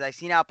spread because I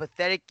seen how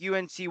pathetic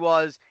UNC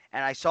was,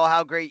 and I saw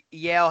how great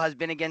Yale has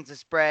been against the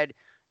spread.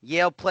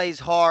 Yale plays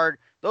hard.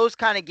 Those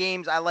kind of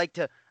games I like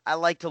to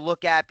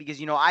look at because,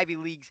 you know, Ivy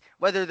Leagues,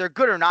 whether they're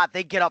good or not,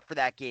 they get up for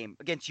that game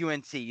against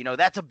UNC. You know,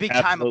 that's a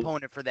big-time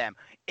opponent for them.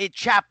 At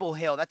Chapel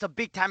Hill, that's a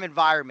big-time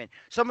environment.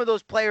 Some of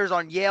those players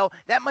on Yale,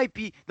 that might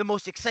be the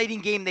most exciting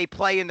game they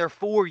play in their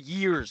 4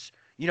 years.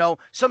 You know,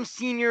 some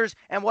seniors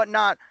and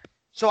whatnot.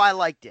 So I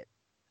liked it.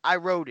 I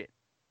wrote it.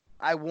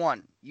 I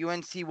won.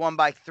 UNC won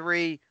by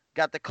 3,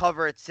 got the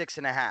cover at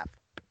 6.5.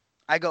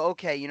 I go,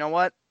 okay, you know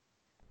what?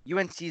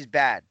 UNC's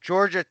bad.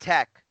 Georgia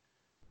Tech,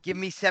 give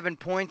me 7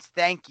 points.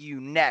 Thank you.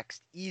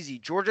 Next. Easy.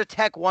 Georgia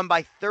Tech won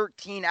by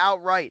 13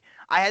 outright.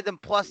 I had them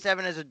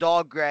 +7 as a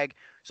dog, Greg.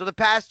 So the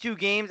past 2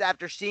 games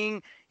after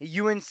seeing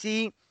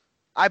UNC,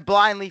 I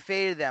blindly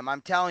faded them.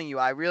 I'm telling you,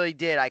 I really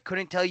did. I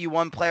couldn't tell you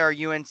one player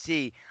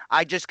UNC.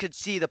 I just could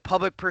see the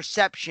public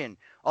perception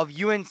of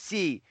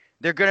UNC.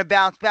 They're going to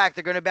bounce back.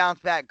 They're going to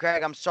bounce back.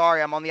 Greg, I'm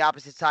sorry. I'm on the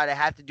opposite side. I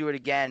have to do it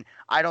again.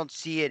 I don't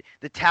see it.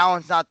 The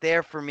talent's not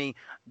there for me.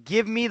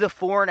 Give me the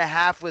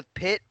 4.5 with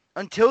Pitt.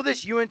 Until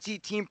this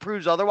UNC team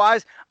proves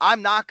otherwise,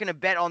 I'm not going to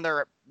bet on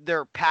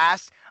their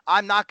pass.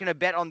 I'm not going to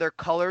bet on their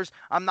colors.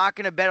 I'm not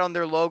going to bet on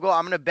their logo.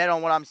 I'm going to bet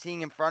on what I'm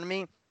seeing in front of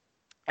me.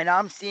 And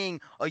I'm seeing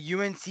a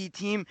UNC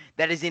team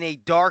that is in a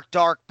dark,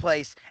 dark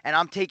place. And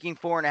I'm taking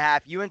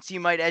 4.5.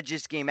 UNC might edge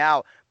this game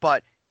out,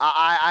 but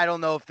I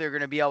don't know if they're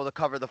going to be able to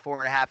cover the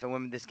 4.5 and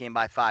win this game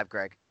by 5,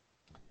 Greg.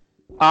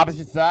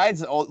 Opposite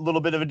sides, a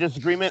little bit of a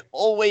disagreement.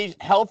 Always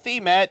healthy,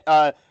 Matt.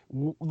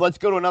 Let's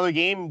go to another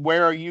game.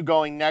 Where are you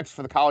going next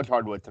for the college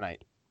hardwood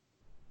tonight?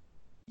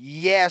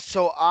 Yeah,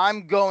 so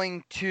I'm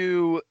going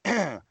to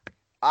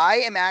I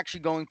am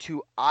actually going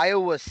to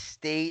Iowa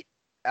State,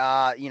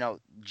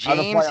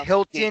 James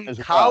Hilton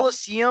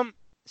Coliseum. Well.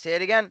 Say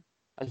it again.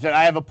 I said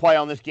I have a play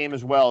on this game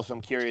as well, so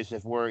I'm curious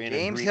if we're in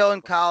James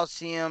Hilton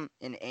Coliseum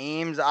in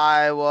Ames,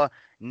 Iowa.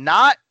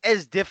 Not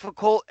as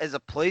difficult as a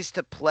place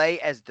to play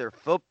as their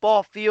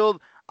football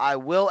field, I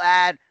will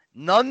add.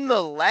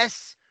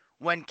 Nonetheless,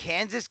 when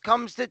Kansas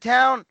comes to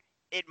town,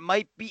 it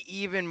might be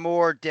even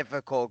more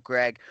difficult,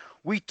 Greg.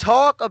 We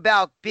talk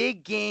about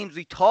big games.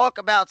 We talk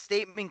about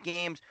statement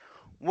games.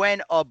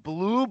 When a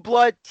blue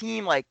blood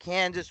team like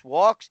Kansas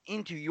walks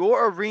into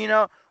your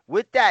arena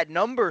with that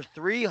number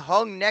 3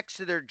 hung next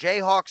to their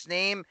Jayhawks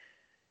name,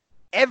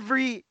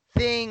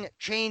 everything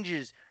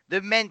changes.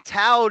 The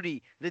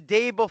mentality the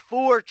day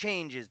before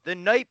changes, the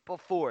night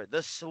before,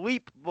 the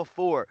sleep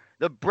before,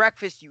 the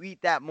breakfast you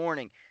eat that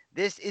morning.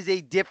 This is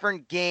a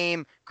different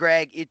game,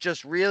 Greg. It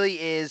just really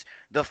is.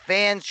 The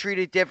fans treat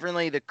it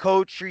differently. The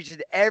coach treats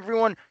it.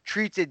 Everyone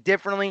treats it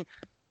differently.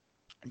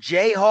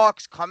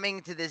 Jayhawks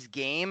coming to this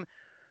game,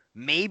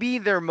 maybe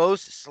their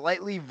most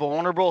slightly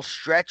vulnerable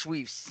stretch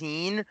we've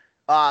seen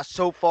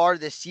so far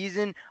this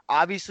season.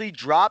 Obviously,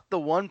 dropped the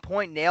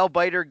 1-point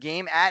nail-biter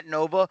game at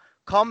Nova.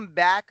 Come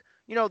back.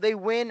 You know, they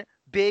win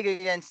big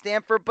against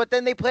Stanford, but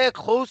then they play a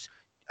close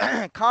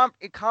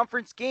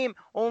conference game,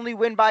 only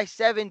win by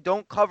 7,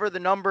 don't cover the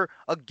number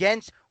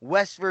against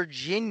West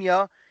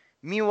Virginia.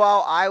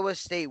 Meanwhile, Iowa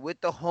State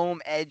with the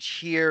home edge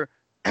here.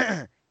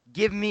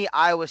 Give me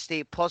Iowa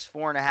State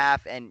 +4.5,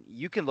 and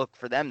you can look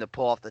for them to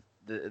pull off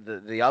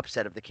the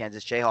upset of the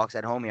Kansas Jayhawks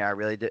at home here.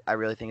 I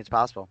really think it's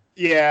possible.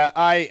 Yeah,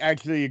 I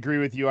actually agree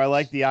with you. I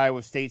like the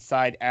Iowa State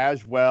side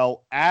as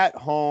well at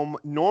home.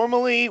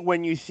 Normally,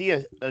 when you see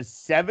a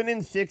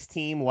 7-6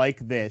 team like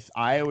this,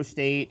 Iowa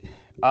State,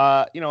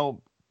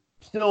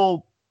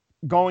 still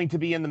going to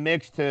be in the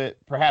mix to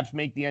perhaps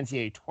make the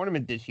NCAA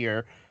tournament this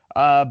year.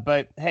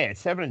 But hey, at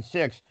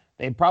 7-6,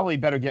 they probably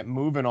better get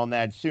moving on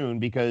that soon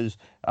because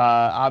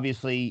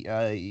obviously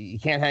you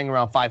can't hang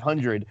around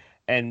 500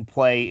 and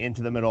play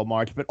into the middle of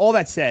March. But all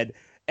that said,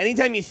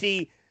 anytime you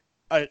see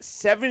a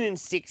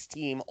 7-6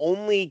 team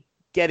only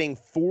getting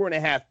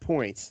 4.5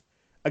 points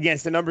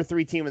against the number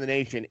 3 team in the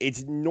nation,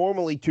 it's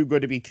normally too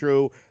good to be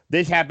true.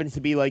 This happens to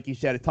be, like you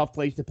said, a tough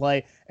place to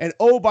play. And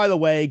oh, by the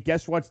way,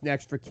 guess what's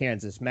next for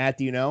Kansas? Matt,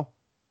 do you know?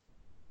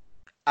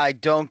 I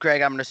don't,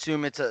 Greg. I'm going to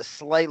assume it's a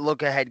slight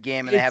look-ahead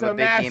game, and they have a big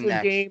game next. It's a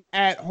massive game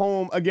at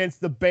home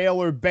against the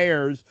Baylor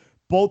Bears.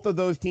 Both of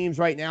those teams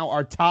right now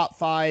are top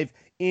 5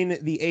 in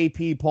the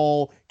AP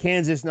poll.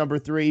 Kansas number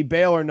 3,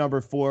 Baylor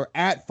number 4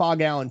 at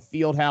Fog Allen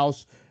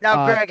Fieldhouse.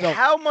 Now, Greg,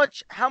 how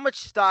much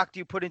stock do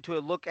you put into a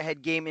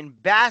look-ahead game in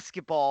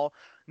basketball,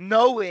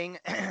 knowing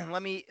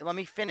let me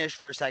finish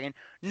for a second,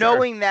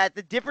 knowing that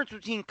the difference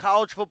between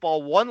college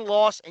football, 1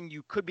 loss and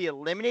you could be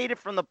eliminated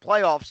from the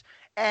playoffs,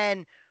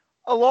 and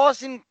a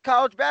loss in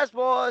college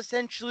basketball,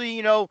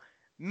 essentially,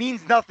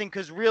 means nothing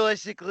because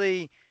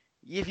realistically,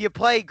 if you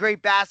play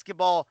great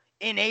basketball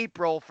in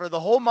April for the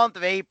whole month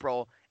of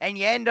April and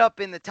you end up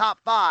in the top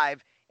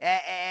 5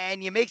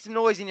 and you make some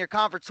noise in your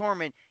conference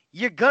tournament,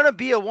 you're going to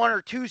be a 1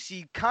 or 2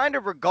 seed kind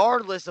of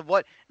regardless of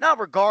not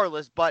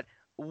regardless, but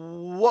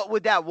what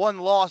would that one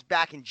loss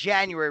back in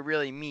January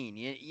really mean?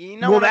 You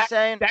know what I'm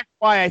saying? That's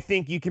why I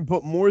think you can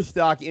put more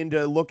stock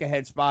into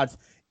look-ahead spots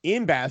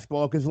in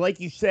basketball because, like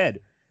you said,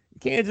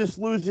 Kansas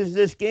loses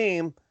this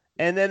game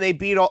and then they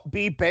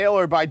beat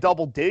Baylor by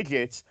double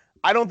digits.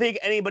 I don't think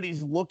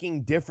anybody's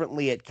looking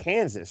differently at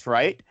Kansas,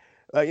 right?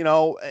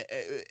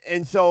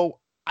 And so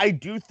I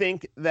do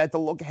think that the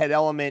look-ahead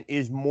element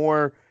is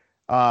more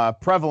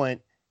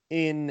prevalent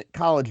in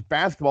college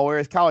basketball,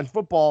 whereas college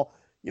football,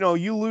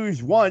 you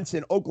lose once,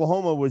 and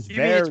Oklahoma was You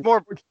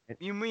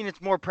mean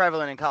it's more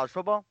prevalent in college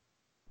football?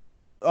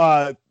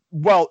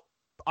 Well,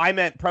 I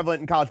meant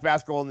prevalent in college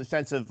basketball in the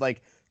sense of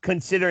like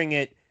considering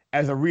it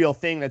as a real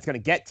thing that's going to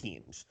get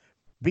teams.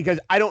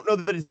 Because I don't know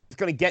that it's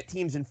going to get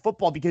teams in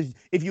football. Because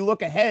if you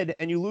look ahead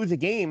and you lose a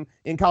game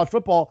in college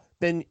football,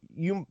 then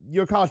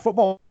your college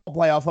football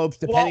playoff hopes,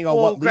 depending on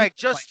what. Greg,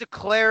 just to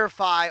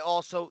clarify,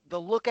 also the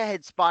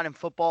look-ahead spot in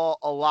football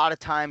a lot of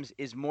times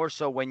is more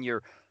so when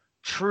you're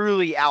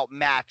truly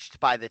outmatched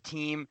by the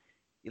team.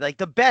 Like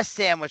the best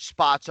sandwich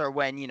spots are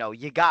when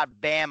you got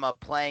Bama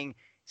playing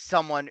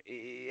someone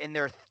in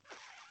their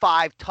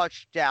 5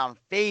 touchdown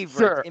favorite.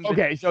 Sure.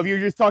 Okay. So if you're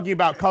just talking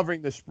about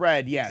covering the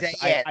spread, yes.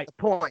 The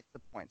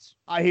points.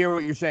 I hear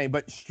what you're saying,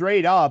 but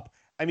straight up,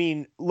 I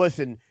mean,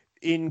 listen,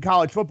 in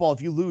college football,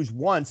 if you lose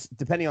once,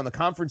 depending on the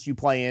conference you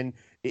play in,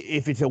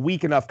 if it's a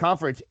weak enough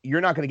conference,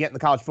 you're not going to get in the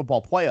college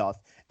football playoff.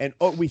 And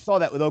we saw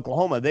that with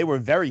Oklahoma. They were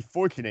very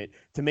fortunate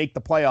to make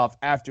the playoff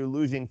after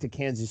losing to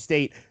Kansas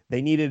State.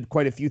 They needed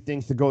quite a few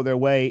things to go their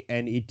way,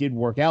 and it did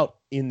work out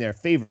in their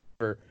favor.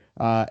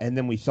 And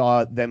then we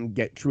saw them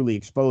get truly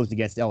exposed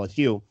against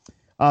LSU.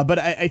 But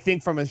I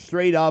think from a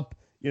straight up,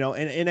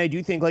 and I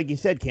do think, like you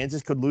said,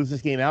 Kansas could lose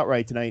this game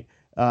outright tonight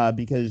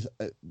because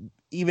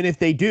even if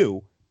they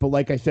do, but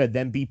like I said,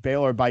 then beat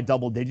Baylor by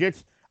double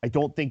digits, I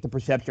don't think the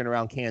perception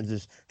around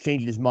Kansas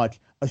changes much,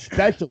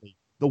 especially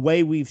the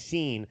way we've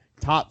seen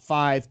top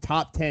 5,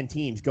 top 10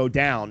 teams go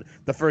down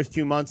the first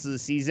 2 months of the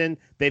season.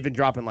 They've been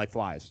dropping like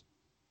flies.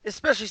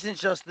 Especially since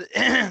just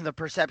the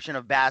perception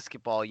of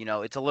basketball,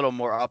 it's a little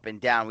more up and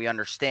down. We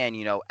understand,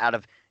 we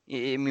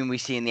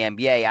see in the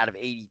NBA, out of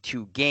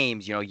 82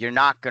 games, you're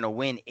not going to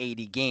win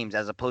 80 games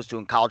as opposed to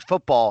in college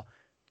football,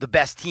 the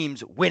best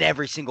teams win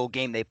every single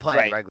game they play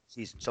in the regular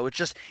season. So it's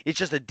just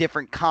a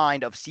different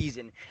kind of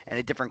season and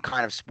a different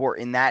kind of sport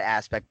in that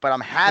aspect. But I'm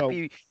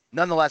happy.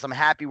 Nonetheless, I'm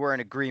happy we're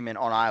in agreement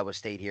on Iowa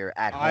State here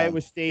at home.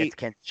 Iowa State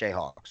Kansas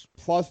Jayhawks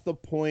plus the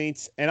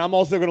points, and I'm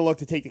also going to look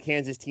to take the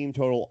Kansas team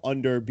total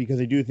under because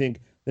I do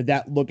think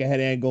that look-ahead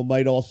angle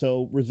might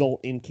also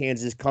result in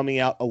Kansas coming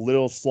out a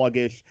little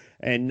sluggish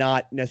and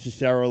not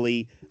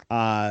necessarily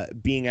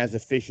being as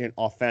efficient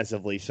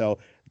offensively. So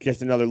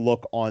just another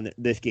look on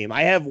this game.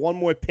 I have one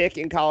more pick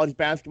in college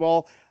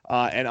basketball,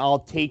 and I'll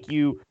take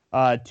you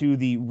to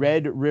the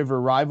Red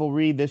River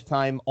rivalry, this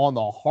time on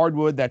the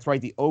hardwood. That's right,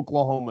 the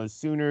Oklahoma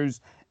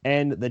Sooners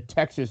and the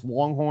Texas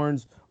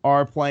Longhorns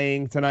are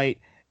playing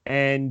tonight.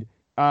 And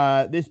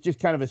this is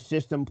just kind of a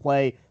system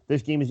play.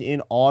 This game is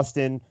in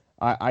Austin.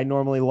 I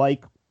normally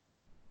like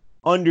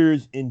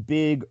unders in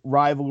big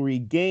rivalry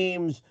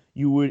games.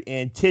 You would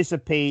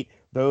anticipate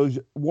those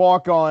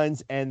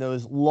walk-ons and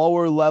those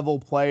lower-level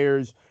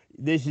players.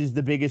 This is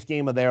the biggest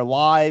game of their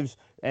lives,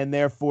 and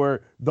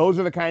therefore those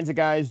are the kinds of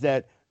guys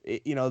that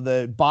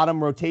the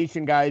bottom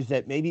rotation guys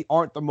that maybe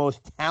aren't the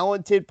most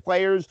talented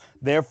players,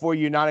 therefore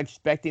you're not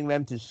expecting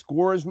them to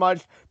score as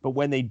much, but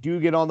when they do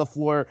get on the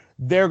floor,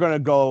 they're going to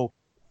go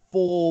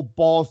full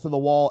balls to the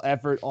wall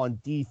effort on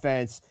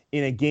defense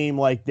in a game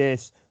like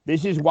this.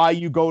 This is why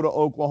you go to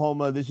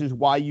Oklahoma. This is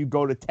why you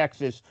go to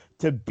Texas,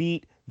 to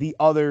beat the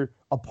other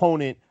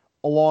opponent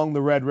along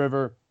the Red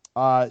River.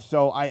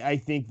 So I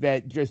think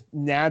that just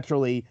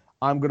naturally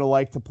I'm going to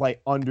like to play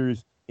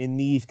unders in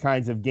these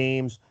kinds of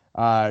games.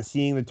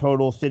 Seeing the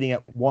total sitting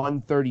at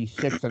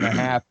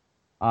 136.5,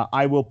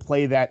 I will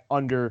play that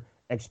under,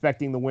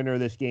 expecting the winner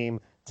of this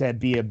game to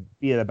be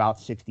at about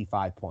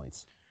 65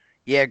 points.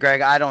 Yeah, Greg,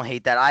 I don't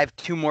hate that. I have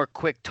 2 more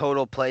quick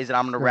total plays that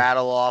I'm going to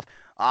rattle off.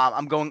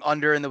 I'm going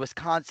under in the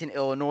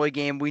Wisconsin-Illinois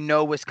game. We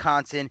know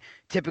Wisconsin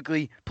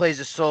typically plays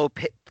a slow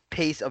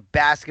pace of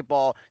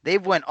basketball.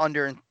 They've went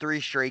under in 3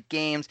 straight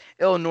games.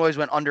 Illinois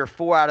went under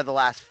 4 out of the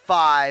last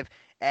 5.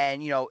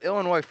 And,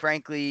 Illinois,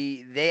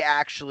 frankly, they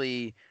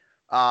actually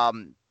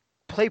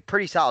play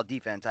pretty solid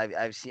defense.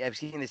 I've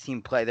seen this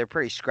team play. They're a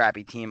pretty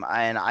scrappy team,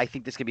 and I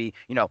think this could be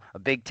a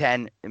Big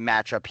Ten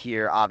matchup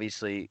here.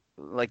 Obviously,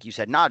 like you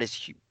said, not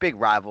as big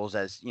rivals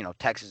as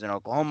Texas and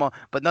Oklahoma,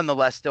 but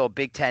nonetheless still a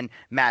Big Ten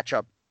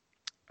matchup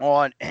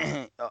on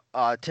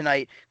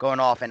tonight going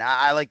off. And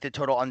I like the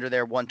total under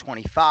there,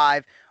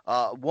 125.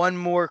 One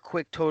more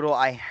quick total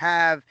I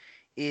have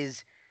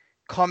is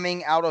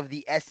coming out of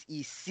the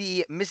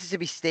SEC,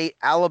 Mississippi State,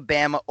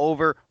 Alabama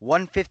over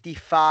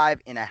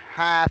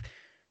 155.5.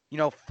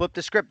 flip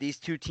the script. These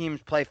two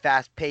teams play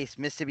fast-paced.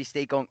 Mississippi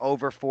State going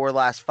over 4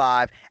 last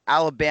 5.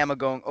 Alabama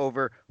going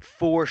over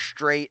 4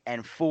 straight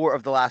and 4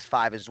 of the last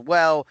 5 as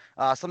well.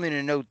 Something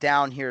to note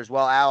down here as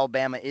well.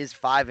 Alabama is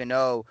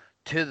 5-0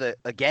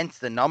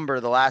 against the number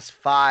of the last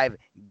 5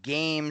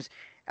 games.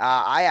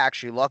 I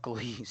actually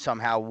luckily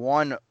somehow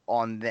won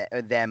on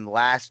them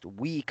last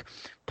week,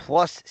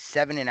 plus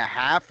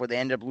 7.5, where they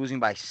ended up losing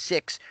by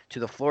 6 to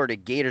the Florida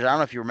Gators. I don't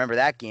know if you remember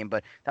that game,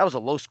 but that was a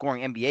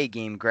low-scoring NBA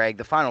game, Greg.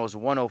 The final was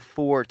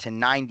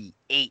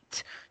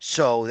 104-98.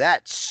 So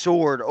that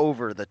soared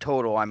over the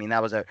total. I mean,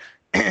 that was a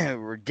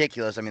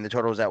ridiculous. I mean, the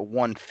total was at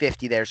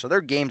 150 there. So their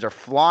games are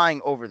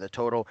flying over the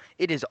total.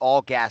 It is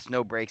all gas,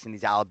 no breaks in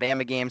these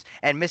Alabama games.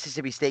 And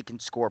Mississippi State can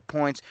score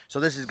points. So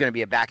this is going to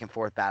be a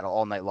back-and-forth battle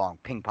all night long.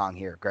 Ping pong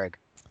here, Greg.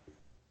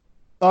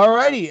 All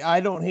righty. I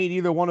don't hate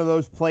either one of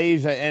those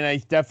plays, and I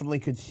definitely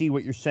could see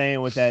what you're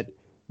saying with that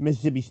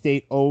Mississippi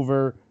State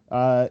over,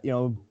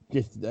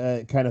 just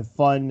kind of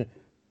fun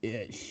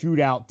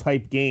shootout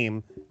type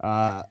game.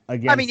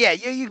 Against... I mean, yeah.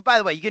 You. By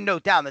the way, you can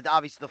note down that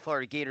obviously the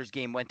Florida Gators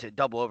game went to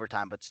double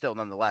overtime, but still,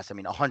 nonetheless, I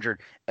mean, over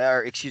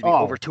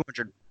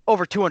 200.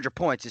 Over 200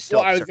 points is still.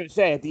 Well, I was going to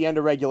say at the end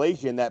of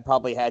regulation that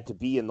probably had to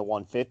be in the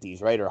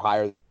 150s, right, or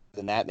higher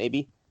than that,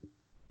 maybe.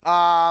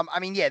 I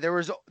mean, yeah, there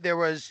was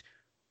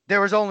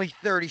only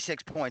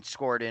 36 points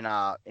scored in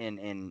the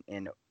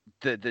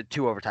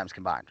 2 overtimes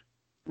combined.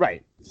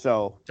 Right.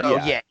 So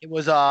yeah, it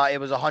was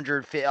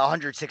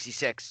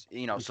 166,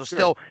 so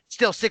sure.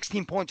 still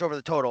 16 points over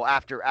the total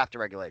after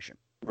regulation.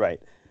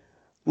 Right.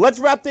 Let's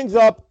wrap things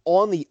up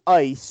on the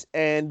ice,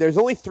 and there's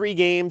only 3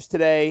 games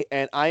today,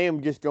 and I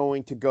am just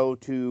going to go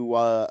to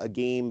a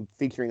game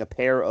featuring a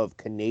pair of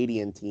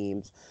Canadian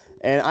teams,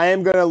 and I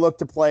am going to look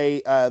to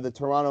play the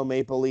Toronto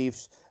Maple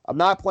Leafs. I'm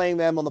not playing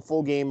them on the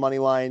full game money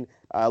line.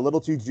 A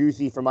little too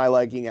juicy for my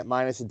liking at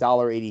minus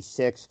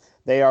 $1.86.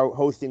 They are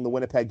hosting the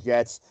Winnipeg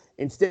Jets.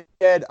 Instead,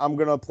 I'm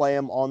going to play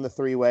them on the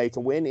 3-way to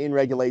win in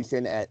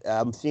regulation at,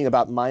 I'm seeing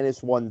about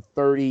minus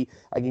 130.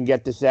 I can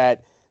get this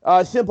at.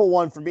 Simple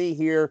one for me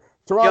here.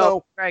 Toronto.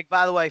 Yo, Greg,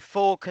 by the way,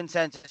 full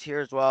consensus here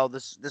as well.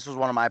 This was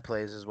one of my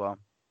plays as well.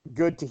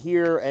 Good to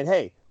hear. And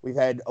hey, we've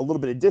had a little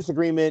bit of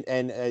disagreement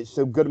and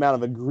some good amount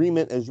of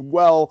agreement as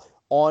well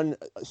on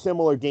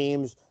similar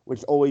games,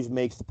 which always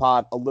makes the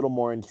pot a little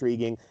more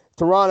intriguing.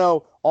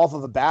 Toronto, off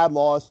of a bad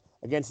loss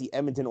against the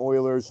Edmonton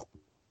Oilers,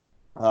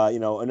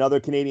 another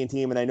Canadian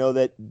team, and I know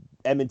that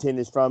Edmonton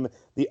is from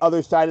the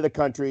other side of the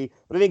country,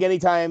 but I think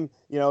anytime,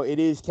 it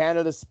is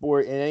Canada's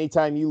sport, and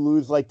anytime you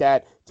lose like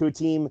that to a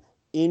team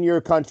in your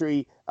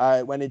country,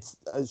 when it's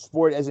a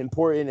sport as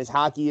important as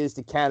hockey is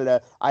to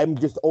Canada, I'm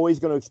just always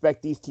going to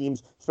expect these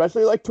teams,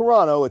 especially like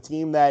Toronto, a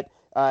team that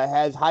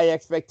has high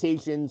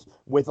expectations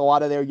with a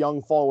lot of their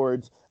young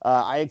forwards.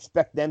 I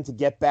expect them to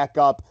get back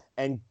up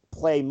and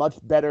play much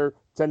better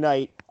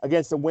tonight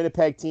against a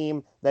Winnipeg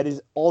team that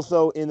is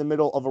also in the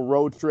middle of a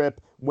road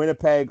trip.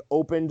 Winnipeg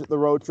opened the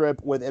road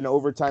trip with an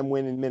overtime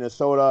win in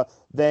Minnesota,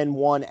 then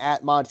won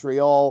at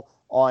Montreal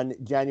on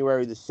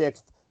January the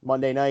 6th,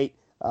 Monday night.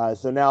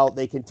 So now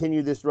they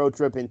continue this road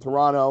trip in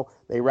Toronto.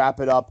 They wrap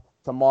it up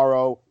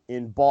tomorrow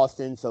in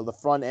Boston. So the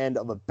front end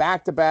of a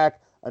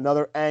back-to-back,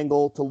 another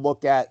angle to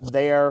look at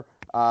there.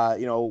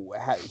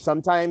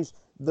 Sometimes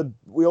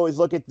we always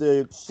look at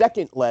the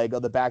second leg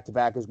of the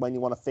back-to-back is when you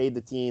want to fade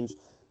the teams,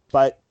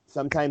 but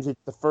sometimes it's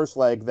the first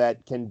leg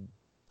that can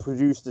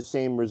produce the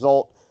same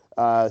result.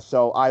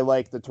 So I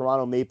like the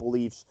Toronto Maple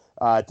Leafs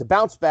to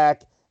bounce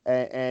back,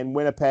 and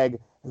Winnipeg,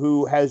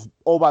 who has,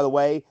 oh, by the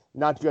way,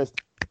 not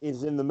just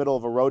is in the middle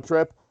of a road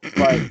trip,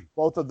 but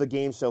both of the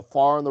games so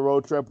far on the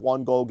road trip,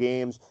 1-goal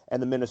games,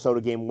 and the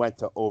Minnesota game went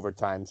to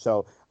overtime.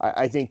 So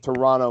I think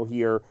Toronto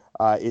here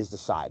is the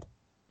side.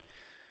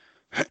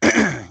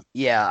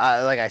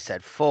 Yeah, like I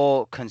said,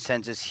 full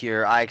consensus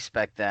here. I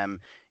expect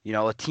them,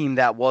 a team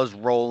that was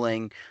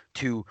rolling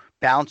to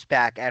bounce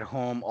back at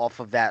home off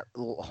of that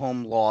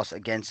home loss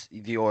against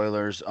the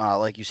Oilers.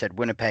 Like you said,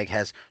 Winnipeg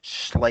has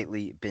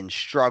slightly been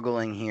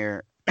struggling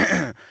here.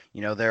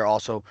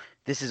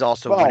 This is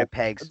also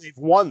Winnipeg's. They've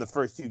won the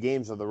first 2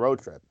 games of the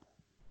road trip.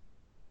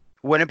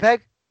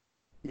 Winnipeg?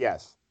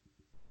 Yes.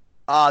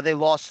 They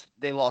lost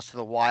to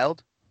the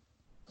Wild.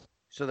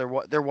 So they're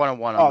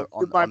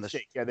 1-1 on this.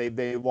 Yeah,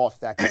 they lost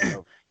that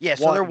game. Yeah,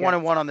 so they're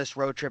 1-1 on this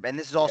road trip, and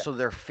this is also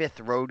their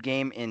 5th road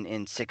game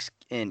in 6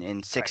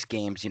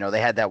 games.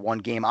 They had that one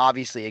game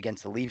obviously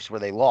against the Leafs where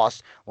they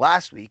lost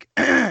last week.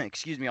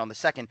 Excuse me, on the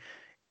 2nd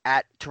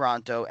at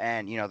Toronto,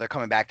 and they're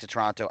coming back to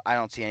Toronto. I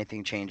don't see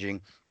anything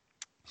changing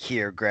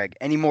here, Greg.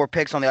 Any more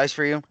picks on the ice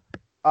for you?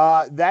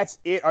 That's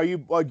it. Are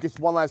you just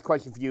one last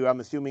question for you? I'm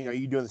assuming, are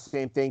you doing the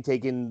same thing,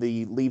 taking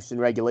the Leafs in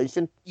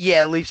regulation?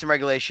 Yeah, Leafs in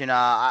regulation.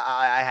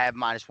 I have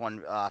minus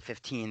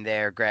 115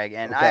 there, Greg,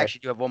 and okay. I actually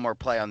do have one more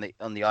play on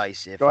the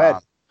ice. Go ahead.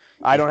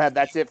 I don't have.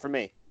 That's it for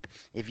me.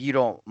 If you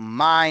don't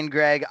mind,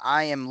 Greg,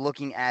 I am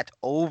looking at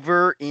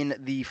over in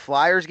the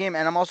Flyers game,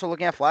 and I'm also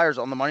looking at Flyers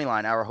on the money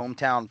line. Our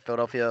hometown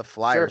Philadelphia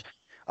Flyers.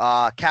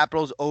 Sure.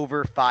 Capitals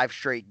over 5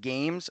 straight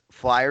games.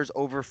 Flyers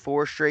over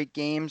 4 straight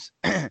games.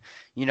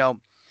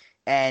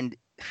 And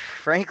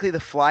frankly, the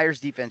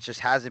Flyers defense just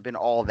hasn't been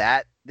all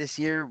that this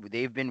year.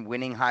 They've been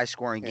winning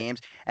high-scoring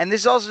games. And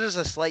this is also just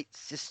a slight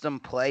system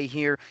play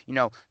here. You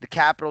know, the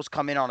Capitals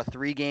come in on a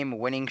 3-game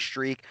winning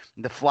streak.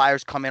 The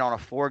Flyers come in on a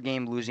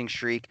 4-game losing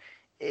streak.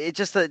 It's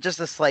just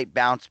a slight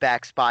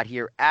bounce-back spot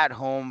here at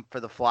home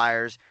for the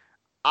Flyers.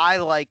 I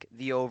like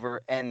the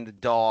over and the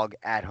dog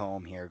at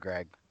home here,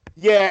 Greg.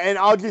 Yeah, and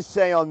I'll just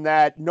say on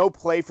that, no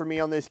play for me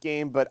on this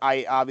game, but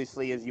I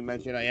obviously, as you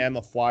mentioned, I am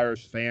a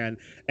Flyers fan.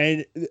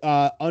 And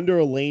under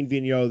Alain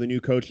Vigneault, the new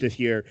coach this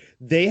year,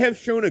 they have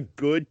shown a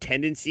good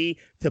tendency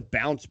to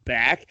bounce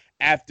back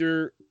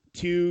after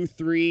 2,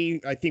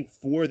 3, I think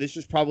 4. This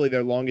is probably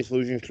their longest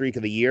losing streak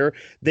of the year.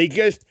 They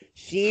just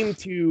seem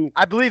to...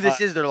 I believe this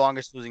is their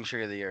longest losing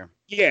streak of the year.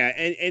 Yeah,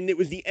 and it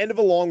was the end of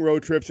a long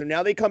road trip, so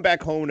now they come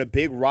back home in a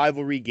big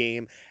rivalry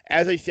game.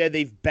 As I said,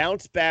 they've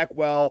bounced back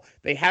well.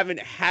 They haven't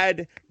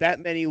had that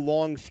many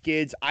long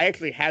skids. I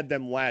actually had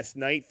them last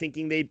night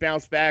thinking they'd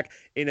bounce back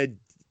in a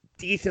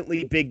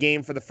decently big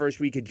game for the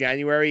first week of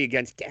January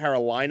against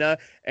Carolina,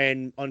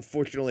 and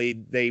unfortunately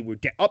they were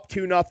up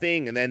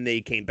 2-0, and then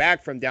they came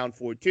back from down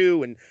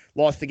 4-2 and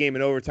lost the game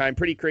in overtime.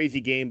 Pretty crazy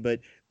game, but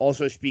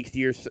also speaks to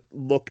your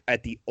look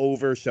at the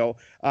over. So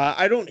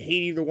I don't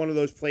hate either one of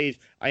those plays.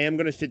 I am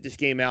going to sit this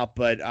game out,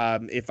 but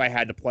if I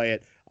had to play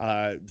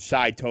it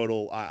side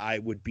total, I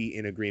would be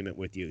in agreement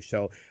with you.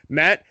 So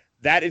Matt,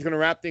 that is going to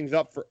wrap things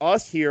up for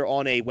us here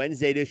on a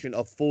Wednesday edition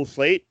of Full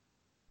Slate.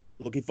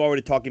 Looking forward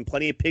to talking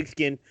plenty of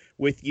pigskin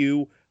with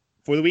you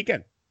for the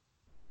weekend.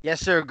 Yes,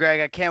 sir, Greg.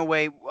 I can't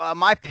wait.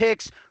 My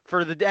picks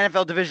for the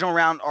NFL divisional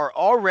round are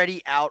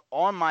already out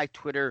on my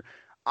Twitter.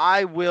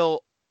 I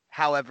will,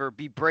 however,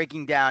 be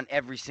breaking down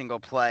every single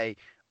play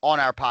on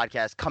our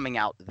podcast coming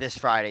out this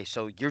Friday.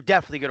 So you're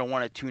definitely going to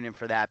want to tune in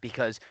for that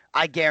because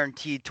I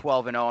guaranteed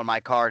 12-0 on my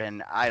card,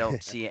 and I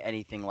don't see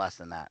anything less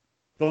than that.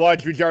 The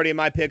large majority of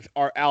my picks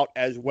are out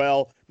as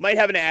well. Might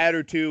have an ad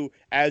or two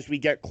as we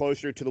get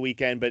closer to the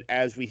weekend, but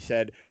as we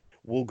said,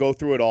 we'll go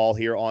through it all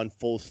here on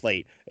Full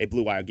Slate, a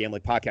Blue Wire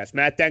Gambling podcast.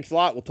 Matt, thanks a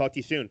lot. We'll talk to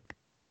you soon.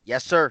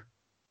 Yes, sir.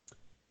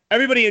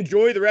 Everybody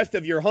enjoy the rest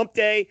of your hump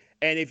day,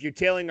 and if you're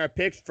tailing our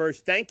picks,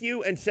 first, thank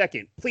you, and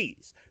second,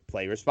 please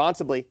play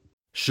responsibly.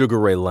 Sugar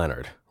Ray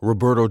Leonard,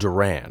 Roberto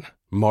Duran,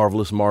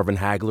 Marvelous Marvin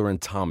Hagler,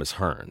 and Thomas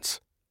Hearns.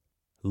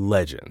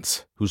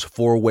 Legends, whose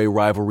four-way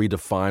rivalry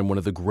defined one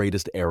of the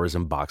greatest eras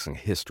in boxing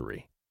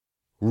history.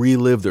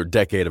 Relive their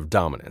decade of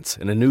dominance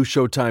in a new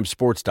Showtime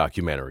sports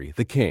documentary,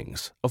 The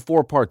Kings, a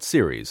 4-part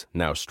series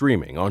now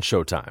streaming on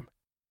Showtime.